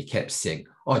 and you kept saying,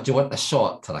 "Oh, do you want a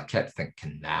shot?" And I kept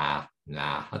thinking, nah,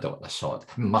 I don't want a shot.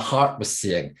 My heart was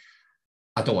saying,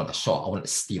 I don't want a shot, I want to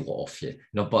steal it off you.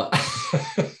 But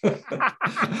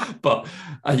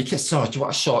and you kept saying, "Oh, do you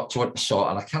want a shot? Do you want a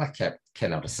shot?" And I kind of kept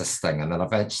resisting. And then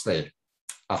eventually,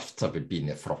 after we'd been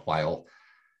there for a while,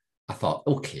 I thought,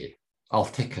 okay, I'll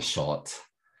take a shot.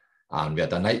 And we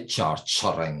had a nightjar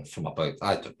churring from about,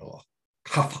 I don't know,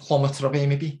 half a kilometre away,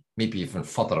 maybe even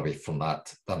further away from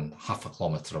that than half a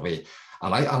kilometre away.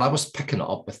 And I was picking it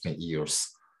up with my ears.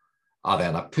 And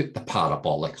then I put the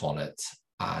parabolic on it,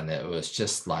 and it was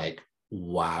just like,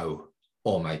 wow,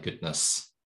 oh my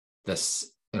goodness,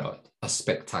 this, a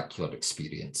spectacular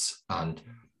experience. And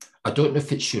I don't know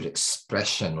if it's your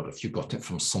expression or if you got it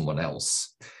from someone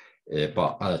else,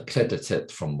 but I credit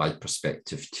it from my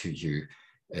perspective to you.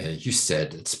 You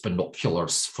said it's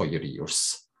binoculars for your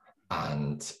ears,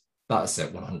 and that is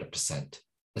it 100%.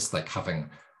 It's like having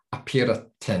a pair of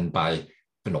 10 by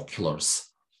binoculars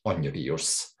on your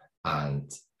ears, and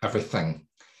everything,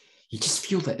 you just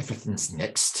feel that everything's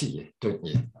next to you, don't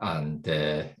you? And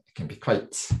it can be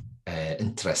quite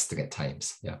interesting at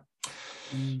times. Yeah.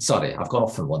 Sorry, I've gone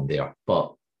off on one there,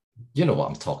 but you know what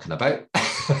I'm talking about.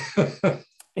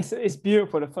 It's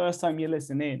beautiful. The first time you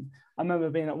listen in, I remember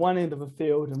being at one end of a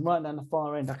field, and right down the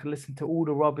far end, I could listen to all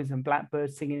the robins and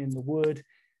blackbirds singing in the wood.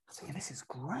 I was thinking, this is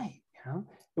great.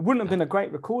 It wouldn't have been a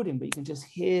great recording, but you can just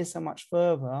hear so much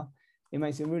further. It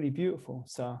makes it really beautiful.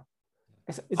 So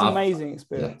it's an amazing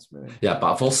experience. Yeah. Really. Yeah,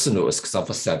 but I've also noticed, because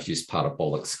obviously I've used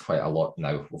parabolics quite a lot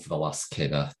now over the last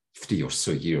kind of 3 or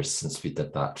so years since we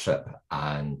did that trip,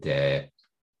 and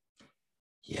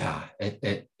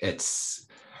it's.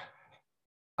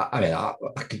 I mean,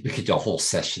 we could do a whole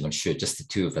session, I'm sure, just the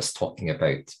two of us talking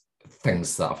about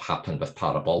things that have happened with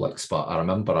parabolics. But I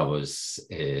remember I was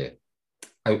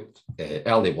out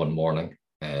early one morning,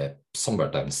 somewhere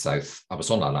down south. I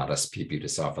was on an RSPB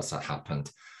reserve as it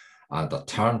happened, and I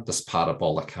turned this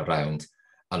parabolic around,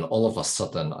 and all of a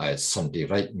sudden I had somebody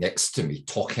right next to me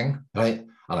talking, right?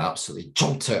 And I absolutely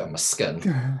jumped out of my skin.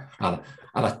 and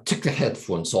I took the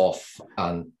headphones off,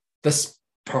 and this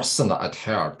person that I'd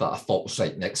heard that I thought was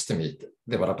right next to me,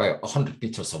 they were about 100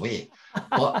 meters away.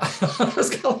 But I was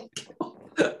kind of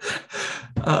like,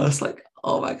 I was like,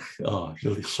 oh my, oh, it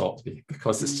really shocked me,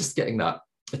 because it's just getting that,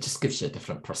 it just gives you a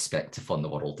different perspective on the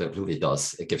world. It really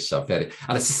does. It gives you a very,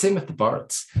 and it's the same with the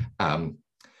birds.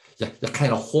 You're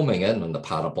kind of homing in on the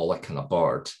parabolic in a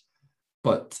bird,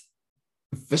 but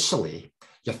visually,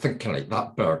 you're thinking like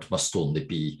that bird must only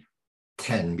be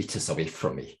 10 meters away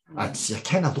from me. And so you're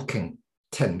kind of looking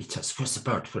 10 meters, where's the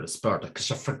bird, where's the bird? Because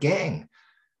you're forgetting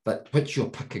that what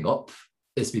you're picking up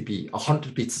is maybe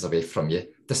 100 meters away from you,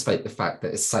 despite the fact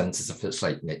that it sounds as if it's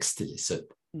right next to you. So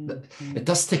it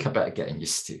does take a bit of getting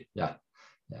used to. Yeah.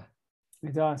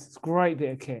 It does. It's a great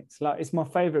bit of kit. It's my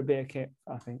favorite bit of kit,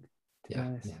 I think.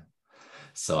 Yeah.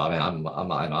 So I mean,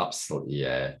 I'm absolutely.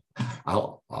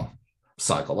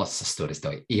 So I got lots of stories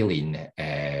now.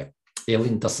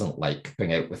 Aileen doesn't like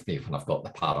going out with me when I've got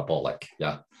the parabolic.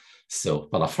 Yeah. So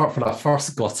when I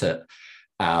first got it,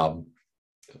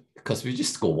 because we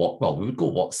just go walk. Well, we would go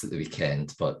walks at the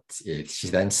weekend, but she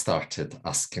then started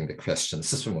asking the question.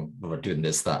 This is when we were doing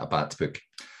this, that, about the book.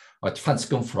 Oh, do you fancy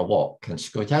going for a walk? And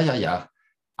she'd go, yeah.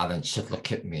 And then she'd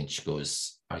look at me and she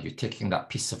goes, are you taking that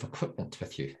piece of equipment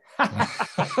with you?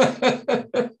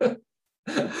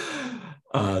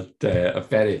 And a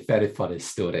very, very funny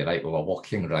story, right? We were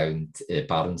walking around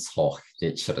Baronshoch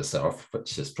Nature Reserve,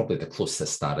 which is probably the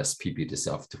closest RSPB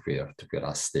reserve to where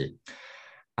I stay.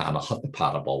 And I had the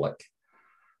parabolic,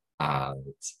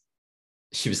 and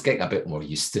she was getting a bit more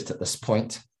used to it at this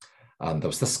point. And there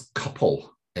was this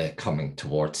couple coming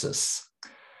towards us,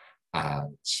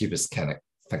 and she was kind of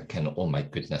thinking, oh my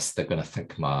goodness, they're going to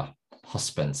think my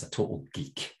husband's a total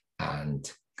geek.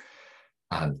 And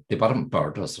they weren't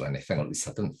birders or anything, or at least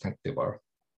I didn't think they were.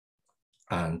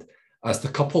 And as the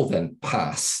couple then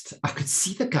passed, I could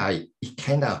see the guy, he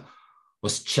kind of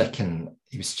was checking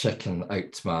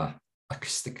out my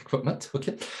acoustic equipment,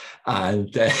 okay?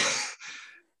 And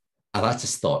I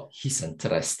just thought, he's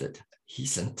interested.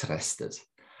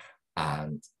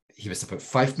 And he was about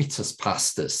 5 meters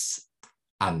past us,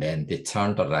 and then they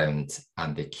turned around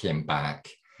and they came back,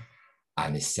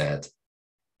 and he said,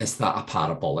 is that a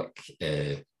parabolic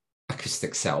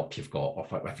acoustic setup you've got, or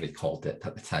whatever he called it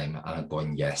at the time? And I'm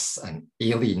going, yes. And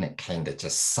Aileen kind of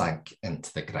just sank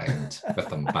into the ground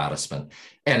with embarrassment.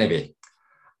 Anyway,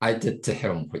 I did to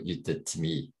him what you did to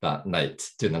me that night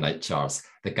doing the night jars.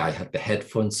 The guy had the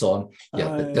headphones on, he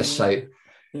had the dish out.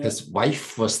 Yeah. His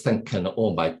wife was thinking,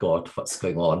 oh my God, what's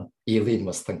going on? Aileen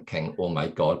was thinking, oh my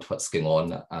God, what's going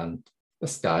on? And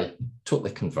this guy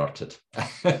totally converted.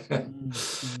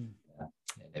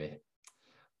 Anyway,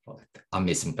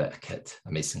 amazing bit of kit.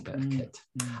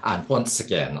 And once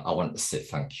again, I want to say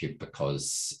thank you,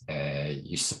 because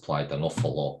you supplied an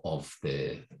awful lot of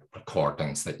the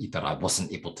recordings that either I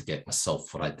wasn't able to get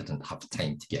myself, or I didn't have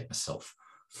time to get myself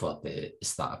for the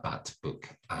Is That a Bad book?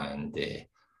 And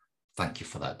thank you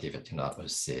for that, David. You know, that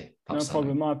was no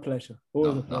problem. My pleasure.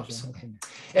 Always a pleasure. Absolutely.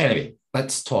 Anyway,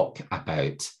 let's talk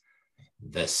about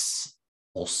this.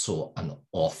 Also an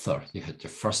author. You had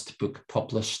your first book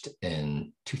published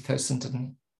in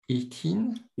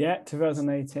 2018? Yeah,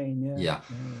 2018, yeah.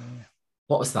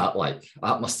 What was that like?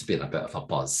 That must have been a bit of a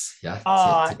buzz, yeah?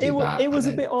 It was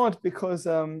a bit odd, because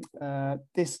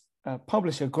this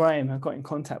publisher, Graham, had got in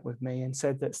contact with me and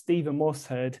said that Stephen Moss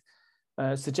had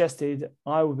suggested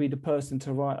I would be the person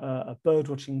to write a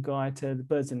birdwatching guide to the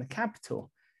birds in the capital.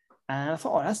 And I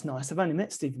thought, oh, that's nice. I've only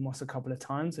met Stephen Moss a couple of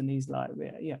times, and he's like,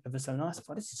 yeah, ever so nice. I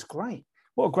thought, this is great.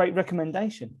 What a great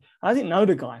recommendation. I didn't know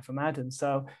the guy from Adam,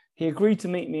 so he agreed to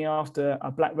meet me after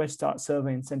a Black Red Start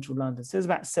survey in central London. So it was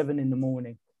about 7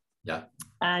 a.m. Yeah.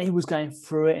 And he was going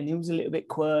through it, and he was a little bit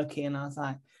quirky, and I was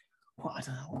like, well, I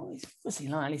don't know, what's he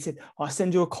like? And he said, I'll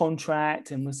send you a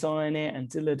contract and we'll sign it, and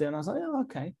da-da-da. And I was like, oh,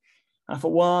 okay. I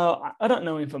thought, well, I don't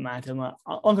know him from Adam. I'm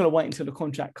going to wait until the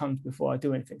contract comes before I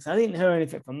do anything. So I didn't hear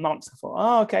anything for months. I thought,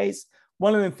 oh, okay, it's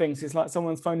one of them things. It's like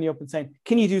someone's phoning you up and saying,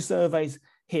 can you do surveys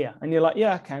here? And you're like,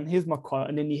 yeah, I can. Here's my quote.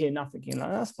 And then you hear nothing. You're like,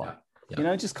 that's fine. Yeah. You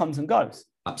know, it just comes and goes.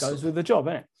 Absolutely. Goes with the job,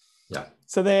 innit? Yeah.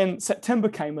 So then September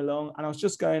came along, and I was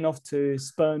just going off to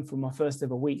Spurn for my first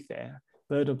ever week there,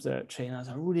 bird observatory. And I was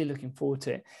really looking forward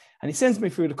to it. And he sends me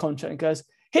through the contract and goes,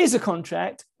 here's the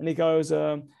contract. And he goes,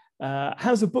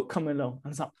 how's the book coming along? And I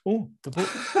was like, oh, the book.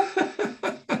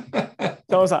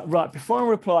 So I was like, right, before I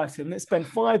reply to him, let's spend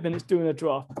 5 minutes doing a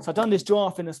draft. So I've done this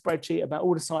draft in a spreadsheet about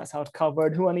all the sites I'd cover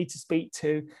and who I need to speak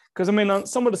to. Because I mean,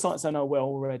 some of the sites I know well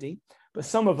already, but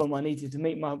some of them I needed to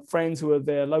meet my friends who are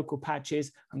their local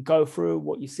patches and go through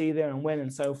what you see there and when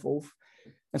and so forth.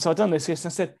 And so I've done this. And I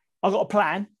said, I've got a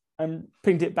plan. and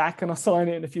pinged it back, and I signed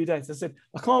it in a few days. I said,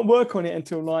 I can't work on it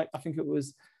until like, I think it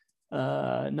was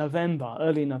November,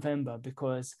 early November,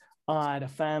 because I had a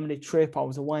family trip. I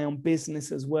was away on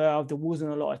business as well. There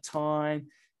wasn't a lot of time.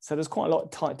 So there's quite a lot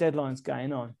of tight deadlines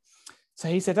going on. So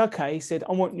he said, okay, he said,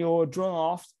 I want your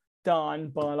draft done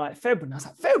by like February. And I was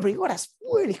like, February? Well, that's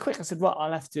really quick. I said, right,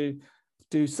 I'll have to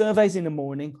do surveys in the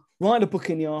morning, write a book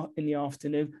in the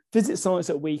afternoon, visit sites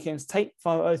at weekends, take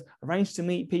photos, arrange to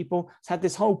meet people. So I had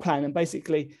this whole plan. And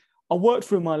basically, I worked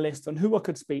through my list on who I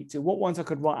could speak to, what ones I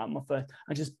could write out my first,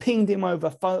 and just pinged him over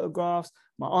photographs,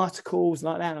 my articles,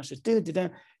 like that. And I said, do.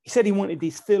 He said he wanted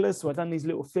these fillers. So I'd done these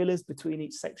little fillers between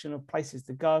each section of places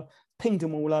to go, pinged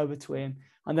them all over to him.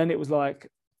 And then it was like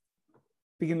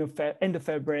end of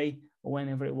February or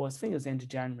whenever it was. I think it was the end of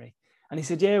January. And he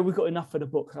said, yeah, we've got enough for the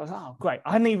book. So I was like, oh, great.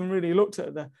 I hadn't even really looked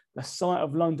at the site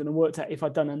of London and worked out if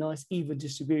I'd done a nice even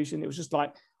distribution. It was just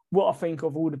like what I think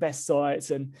of all the best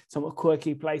sites and some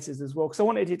quirky places as well. Because I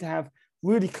wanted it to have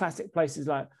really classic places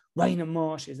like Raynham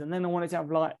Marshes. And then I wanted to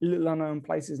have like little unknown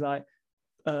places like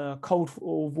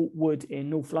Coldfall Wood in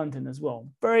North London as well.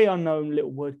 Very unknown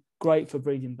little wood, great for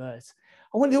breeding birds.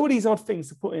 I wanted all these odd things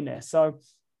to put in there. So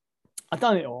I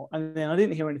done it all. And then I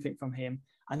didn't hear anything from him.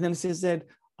 And then he said,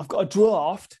 I've got a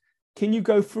draft. Can you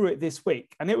go through it this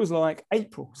week? And it was like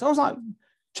April. So I was like,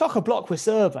 chock a block with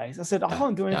surveys. I said, I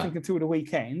can't do anything until the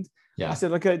weekend. I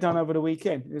said, I'll get it done over the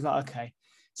weekend. He was like, okay.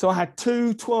 So I had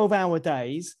 2 12-hour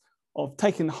days of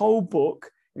taking the whole book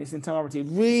in its entirety,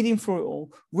 reading through it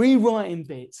all, rewriting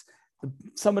bits.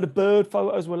 Some of the bird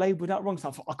photos were labeled out wrong.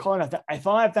 So I can't have that. If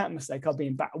I have that mistake, I'll be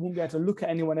in back. I won't be able to look at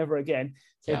anyone ever again.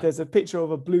 So if there's a picture of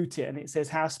a blue tit and it says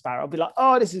house sparrow, I'll be like,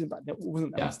 oh, this isn't bad. That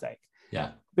wasn't a mistake.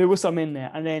 Yeah. There was some in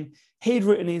there. And then he'd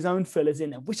written his own fillers in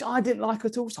there, which I didn't like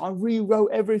at all. So I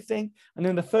rewrote everything. And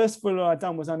then the first filler I'd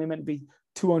done was only meant to be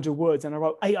 200 words. And I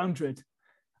wrote 800.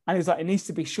 And he was like, it needs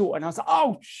to be short. And I was like,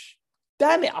 oh,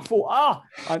 damn it. I thought,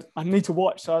 I need to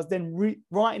watch. So I was then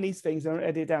writing these things and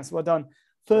edited it down. So I'd done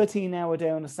 13-hour day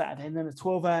on a Saturday and then a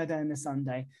 12-hour day on a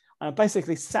Sunday. And I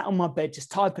basically sat on my bed,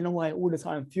 just typing away all the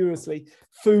time, furiously.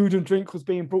 Food and drink was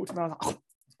being brought to me. I was like,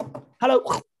 oh,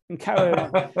 hello. And carry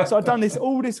on. So I'd done this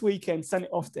all this weekend, sent it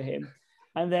off to him.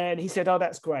 And then he said, oh,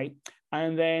 that's great.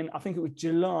 And then I think it was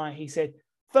July, he said,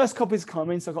 first copy's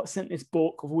coming. So I got sent this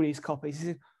book of all these copies. He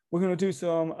said, we're going to do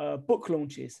some book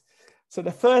launches. So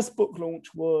the first book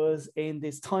launch was in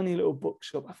this tiny little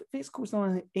bookshop. I think it's called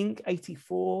something Ink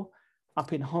 84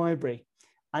 up in Highbury.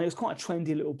 And it was quite a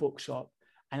trendy little bookshop.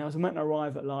 And I was meant to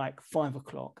arrive at like 5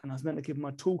 o'clock and I was meant to give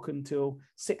my talk until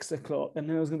 6 o'clock. And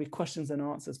then there was going to be questions and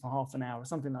answers for half an hour or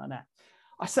something like that.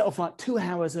 I set off like 2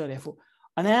 hours early. I thought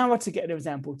an hour to get there was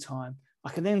ample time.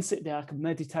 I could then sit there, I could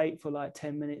meditate for like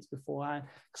 10 minutes beforehand,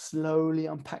 slowly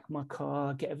unpack my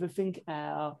car, get everything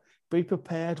out, be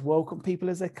prepared, welcome people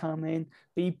as they come in,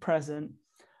 be present.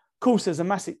 Of course, there's a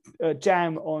massive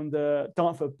jam on the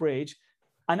Dartford Bridge.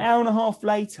 An hour and a half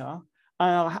later,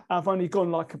 I've only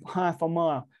gone like half a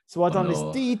mile. So I've done this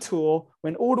detour,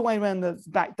 went all the way around the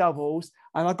back doubles,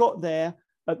 and I got there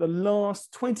at the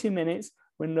last 20 minutes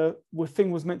when the thing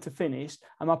was meant to finish.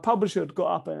 And my publisher had got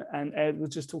up and Ed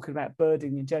was just talking about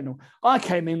birding in general. I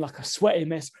came in like a sweaty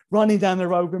mess, running down the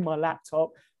road with my laptop.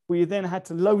 We then had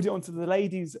to load it onto the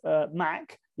lady's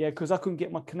Mac, because I couldn't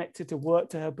get my connector to work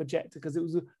to her projector because it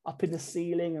was up in the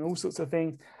ceiling and all sorts of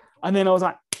things. And then I was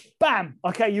like, bam,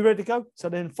 okay, you ready to go? So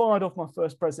then fired off my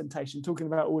first presentation, talking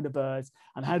about all the birds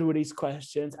and had all these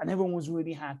questions, and everyone was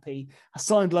really happy. I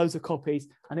signed loads of copies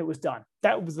and it was done.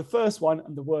 That was the first one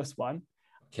and the worst one.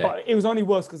 Okay. But it was only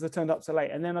worse because I turned up so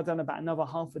late. And then I've done about another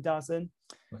half a dozen.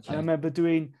 Okay. And I remember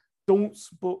doing Daunt's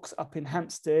books up in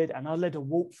Hampstead and I led a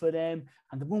walk for them.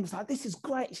 And the woman was like, this is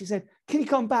great. She said, can you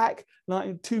come back like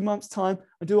in 2 months' time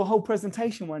and do a whole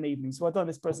presentation one evening? So I've done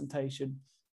this presentation.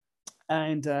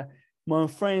 And my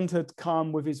friend had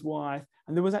come with his wife,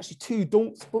 and there was actually 2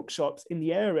 Daunt's bookshops in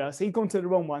the area. So he'd gone to the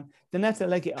wrong one, then had to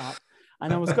leg it up.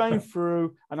 And I was going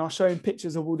through, and I was showing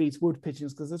pictures of all these wood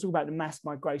pigeons, because they talk about the mass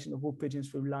migration of wood pigeons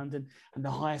through London, and the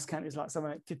highest count is like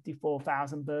something like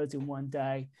 54,000 birds in one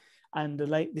day. And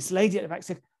this lady at the back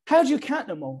said, how do you count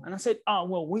them all? And I said, oh,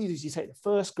 well, what you do is you take the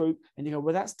first group and you go,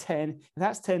 well, that's 10. If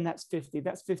that's 10, that's 50. If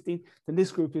that's 15, then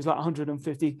this group is like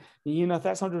 150. And if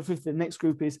that's 150, the next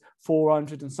group is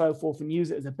 400 and so forth, and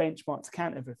use it as a benchmark to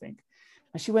count everything.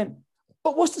 And she went,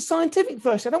 but what's the scientific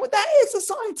version? I went, that is the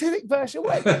scientific version.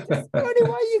 Wait, that's the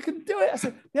only way you can do it. I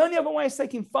said, the only other way is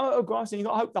taking photographs, and you've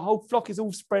got to hope the whole flock is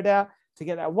all spread out to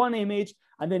get that one image,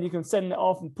 and then you can send it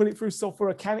off and put it through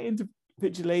software, count it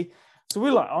individually. So we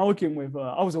were like arguing with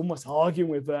her. I was almost arguing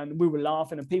with her, and we were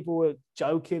laughing, and people were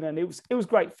joking, and it was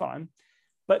great fun.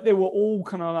 but they were all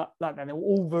kind of like that. They were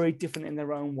all very different in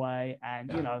their own way.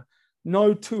 And, you know,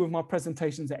 no two of my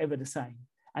presentations are ever the same.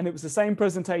 And it was the same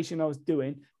presentation I was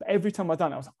doing, but every time I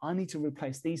done it, I was like, I need to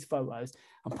replace these photos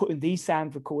and put in these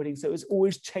sound recordings. So it was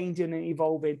always changing and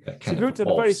evolving. So grew to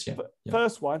the very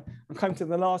first one and came to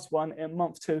the last one in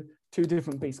month two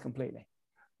different beasts completely.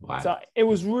 Wow. So it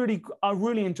was really, I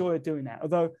really enjoyed doing that.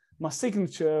 Although my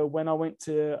signature, when I went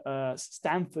to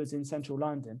Stanford in central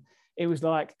London, it was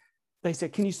like, they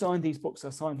said, can you sign these books? I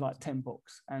signed like 10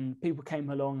 books, and people came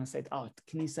along and said, oh,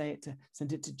 can you send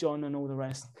it to John and all the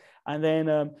rest? And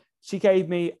then she gave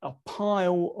me a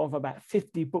pile of about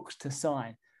 50 books to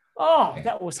sign. Oh,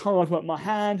 that was hard work. My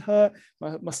hand hurt.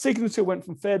 My signature went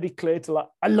from fairly clear to like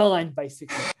a line,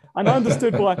 basically. And I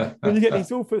understood why when you get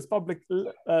these authors' public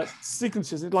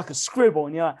signatures, it's like a scribble,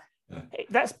 and you're like, hey,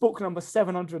 that's book number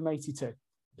 782.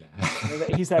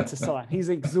 That he's had to sign. He's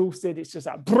exhausted. It's just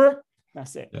like, brr.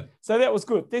 That's it. Yeah. So that was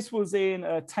good. This was in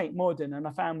Tate Modern, and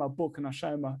I found my book, and I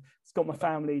showed it's got my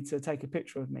family to take a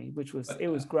picture of me, which was, it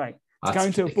was great. It's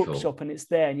going to a bookshop and it's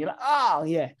there, and you're like, oh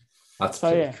yeah. That's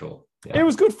pretty cool. Yeah. It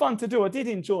was good fun to do. I did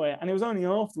enjoy it. And it was only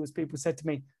afterwards people said to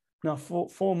me, no,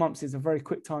 4 months is a very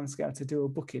quick time scale to do a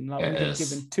booking. Like we've been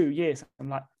given 2 years. I'm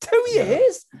like, 2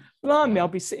 years? Blimey, I'll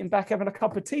be sitting back having a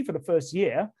cup of tea for the first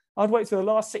year. I'd wait till the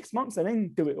last 6 months and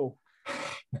then do it all.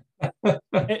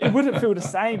 It wouldn't feel the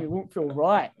same. It wouldn't feel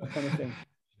right, kind of thing.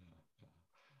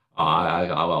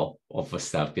 Well,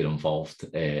 obviously I've been involved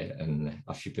in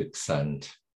a few books, and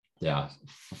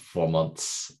 4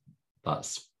 months,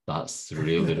 that's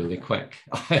really, really quick.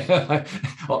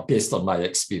 Based on my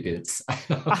experience.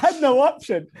 I had no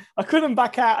option. I couldn't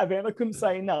back out of it, and I couldn't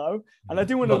say no. And I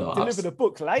didn't want to deliver the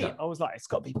book late. I was like, it's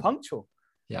got to be punctual.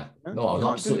 Yeah,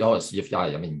 no, absolutely.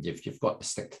 I mean, you've got to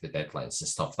stick to the deadlines and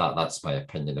stuff. That's my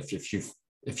opinion. If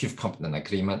you've come to an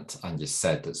agreement and you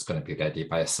said it's going to be ready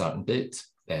by a certain date,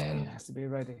 then it has to be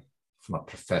ready. From a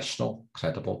professional,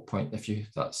 credible point of view,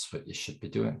 that's what you should be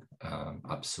doing.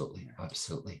 Absolutely.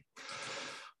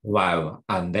 Wow.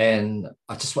 And then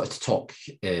I just wanted to talk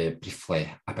briefly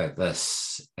about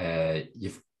this.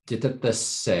 You did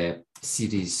this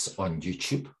series on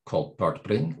YouTube called Bird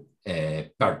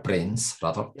Brains,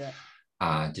 rather. Yeah.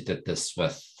 And you did this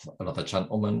with another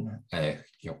gentleman,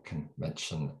 you can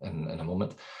mention in a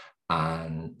moment,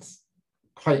 and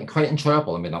quite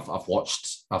enjoyable. I mean, I've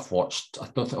watched. I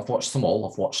don't think I've watched them all.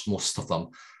 I've watched most of them,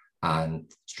 and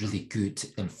it's really good,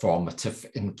 informative,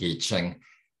 engaging,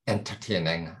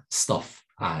 entertaining stuff.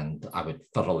 And I would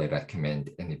thoroughly recommend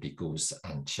anybody goes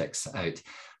and checks it out.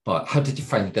 But how did you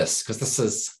find this? Because this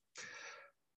is,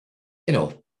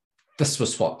 this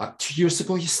was what, 2 years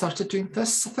ago you started doing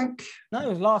this, I think? No, it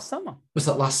was last summer. Was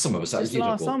that last summer? Was that a year ago?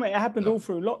 Last summer. It happened all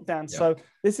through lockdown. Yeah. So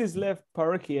this is Lev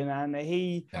Parukian, and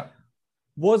he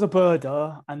was a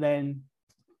birder and then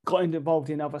got involved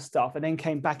in other stuff and then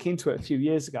came back into it a few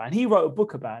years ago. And he wrote a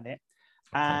book about it.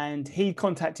 Okay. And he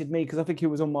contacted me because I think he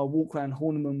was on my walk around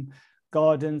Horniman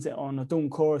Gardens on a dawn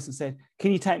chorus and said,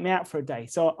 can you take me out for a day?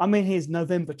 So I'm in his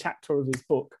November chapter of his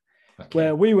book. Okay.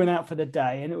 Where we went out for the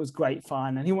day, and it was great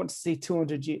fun. And he wanted to see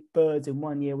 200 birds in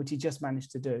 1 year, which he just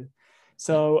managed to do.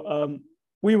 So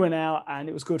we went out, and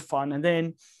it was good fun. And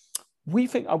then we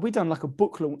done like a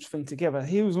book launch thing together.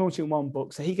 He was launching one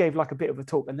book, so he gave like a bit of a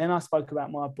talk. And then I spoke about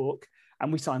my book,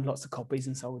 and we signed lots of copies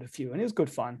and sold a few. And it was good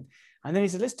fun. And then he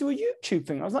said, let's do a YouTube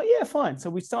thing. I was like, yeah, fine. So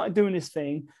we started doing this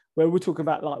thing where we're talking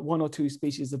about like 1 or 2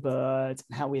 species of birds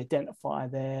and how we identify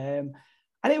them.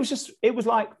 And it was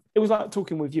like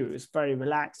talking with you. It was very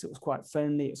relaxed. It was quite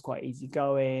friendly. It was quite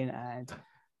easygoing. And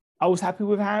I was happy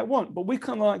with how it went. But we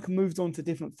kind of like moved on to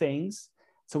different things.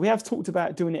 So we have talked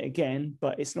about doing it again,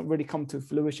 but it's not really come to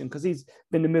fruition because he's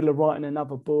been in the middle of writing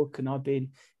another book, and I've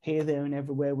been here, there, and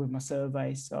everywhere with my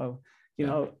survey. So,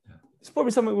 it's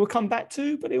probably something we'll come back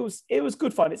to, but it was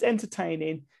good fun. It's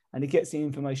entertaining, and it gets the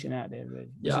information out there, really.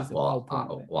 Yeah, I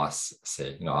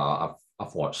say,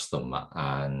 I've watched them,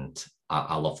 and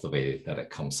I love the way that it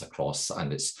comes across,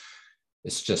 and it's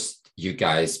just you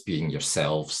guys being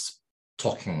yourselves,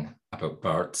 talking about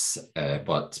birds,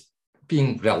 but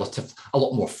being a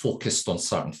lot more focused on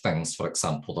certain things, for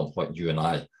example, than what you and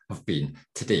I have been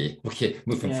today. Okay,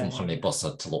 moving from honey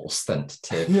buzzard to little stint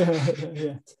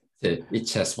to the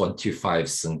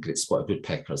HS125s and great spotted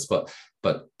woodpeckers, but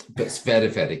it's very,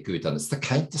 very good, and it's the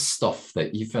kind of stuff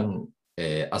that even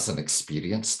as an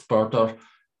experienced birder,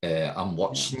 I'm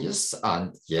watching you,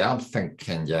 and I'm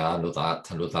thinking, I know that,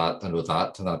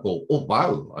 and I go, oh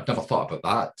wow, I'd never thought about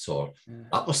that, or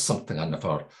that was something I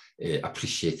never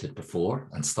appreciated before,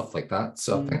 and stuff like that.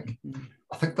 So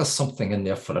I think there's something in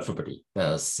there for everybody.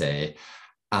 There's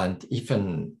and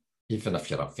even even if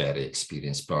you're a very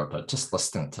experienced birder, just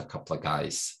listening to a couple of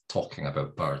guys talking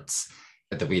about birds,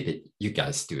 the way that you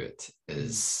guys do it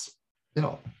is,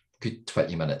 good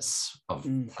 20 minutes of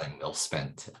time well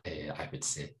spent, I would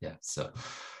say. Yeah. So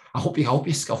I hope you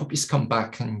come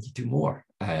back and you do more.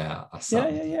 Yeah.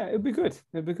 It'd be good.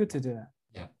 It'd be good to do that.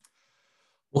 Yeah.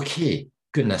 Okay.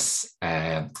 Goodness.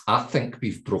 I think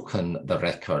we've broken the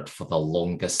record for the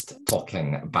longest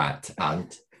talking bat. And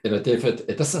David,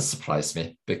 it doesn't surprise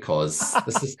me because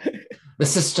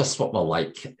this is just what we're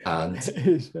like. And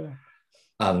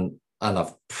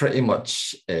I've pretty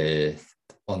much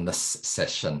on this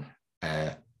session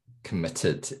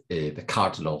committed the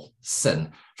cardinal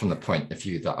sin from the point of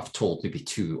view that I've told maybe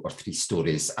 2 or 3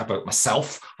 stories about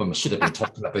myself when we should have been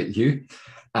talking about you.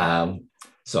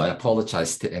 So I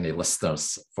apologize to any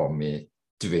listeners for me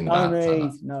doing that.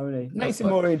 No need. Makes it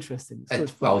more interesting.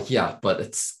 Yeah, but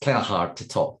it's kind of hard to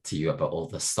talk to you about all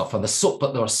this stuff.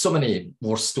 But there are so many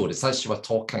more stories. As you were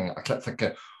talking, I kept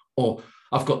thinking, oh,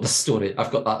 I've got this story,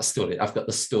 I've got that story, I've got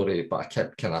this story, but I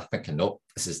kept kind of thinking, no,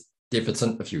 this is David's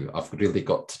interview. I've really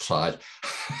got to try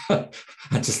and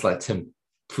just let him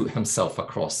put himself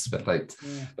across without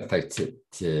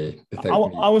it.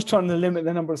 I was trying to limit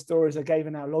the number of stories I gave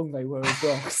and how long they were as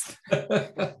well.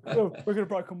 So we're going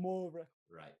to break more.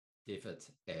 Right, David,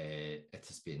 it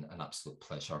has been an absolute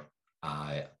pleasure.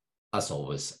 As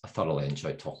always, I thoroughly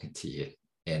enjoyed talking to you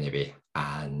anyway,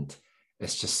 and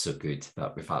it's just so good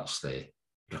that we've actually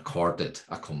recorded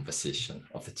a conversation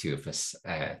of the 2 of us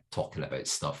talking about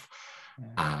stuff.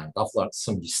 And I've learned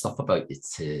some new stuff about you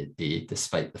today,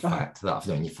 despite the fact that I've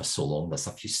known you for so long. There's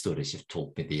a few stories you've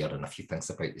told me there and a few things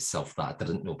about yourself that I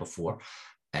didn't know before.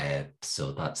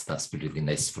 So that's been really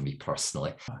nice for me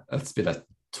personally. It's been a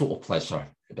total pleasure.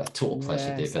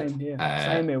 David.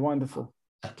 Same here, wonderful.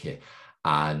 Okay.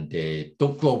 And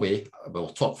don't go away. We'll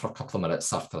talk for a couple of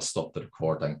minutes after I stop the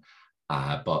recording.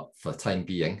 But for the time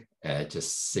being,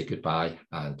 just say goodbye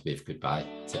and wave goodbye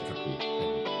to everybody.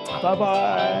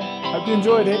 Bye-bye. Hope you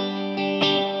enjoyed it.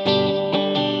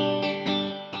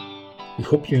 We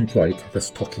hope you enjoyed this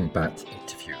Talking Bat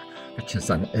interview, which is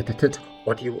an edited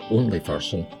audio-only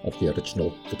version of the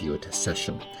original videoed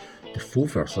session. The full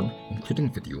version,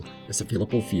 including video, is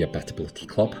available via Batability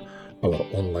Club, our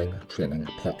online training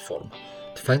platform.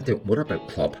 To find out more about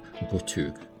Club, go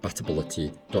to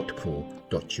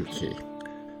batability.co.uk.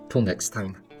 Till next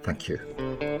time, thank you.